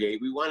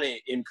congregate, we want to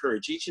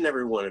encourage each and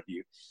every one of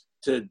you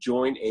to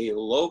join a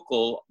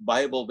local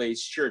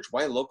Bible-based church.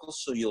 Why local?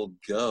 So you'll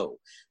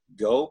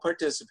go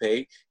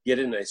participate, get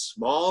in a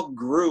small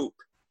group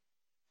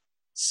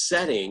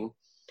setting,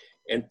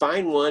 and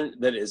find one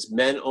that is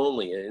men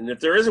only. And if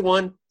there isn't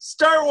one,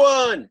 start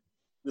one.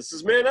 This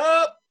is Man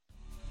Up.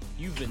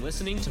 You've been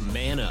listening to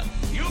Man Up.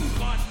 You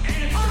want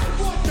answers.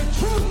 I want the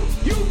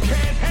truth. You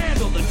can't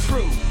handle the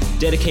truth.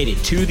 Dedicated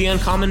to the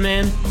uncommon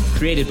man,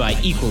 created by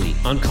equally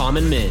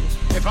uncommon men.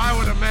 If I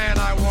were the man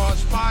I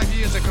was 5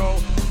 years ago,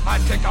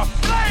 I'd take a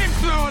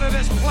flamethrower to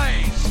this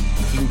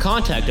place. You can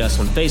contact us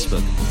on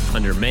Facebook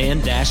under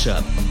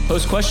Man-Up.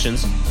 Post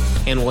questions,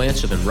 and we'll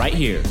answer them right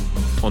here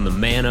on the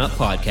Man Up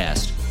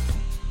Podcast.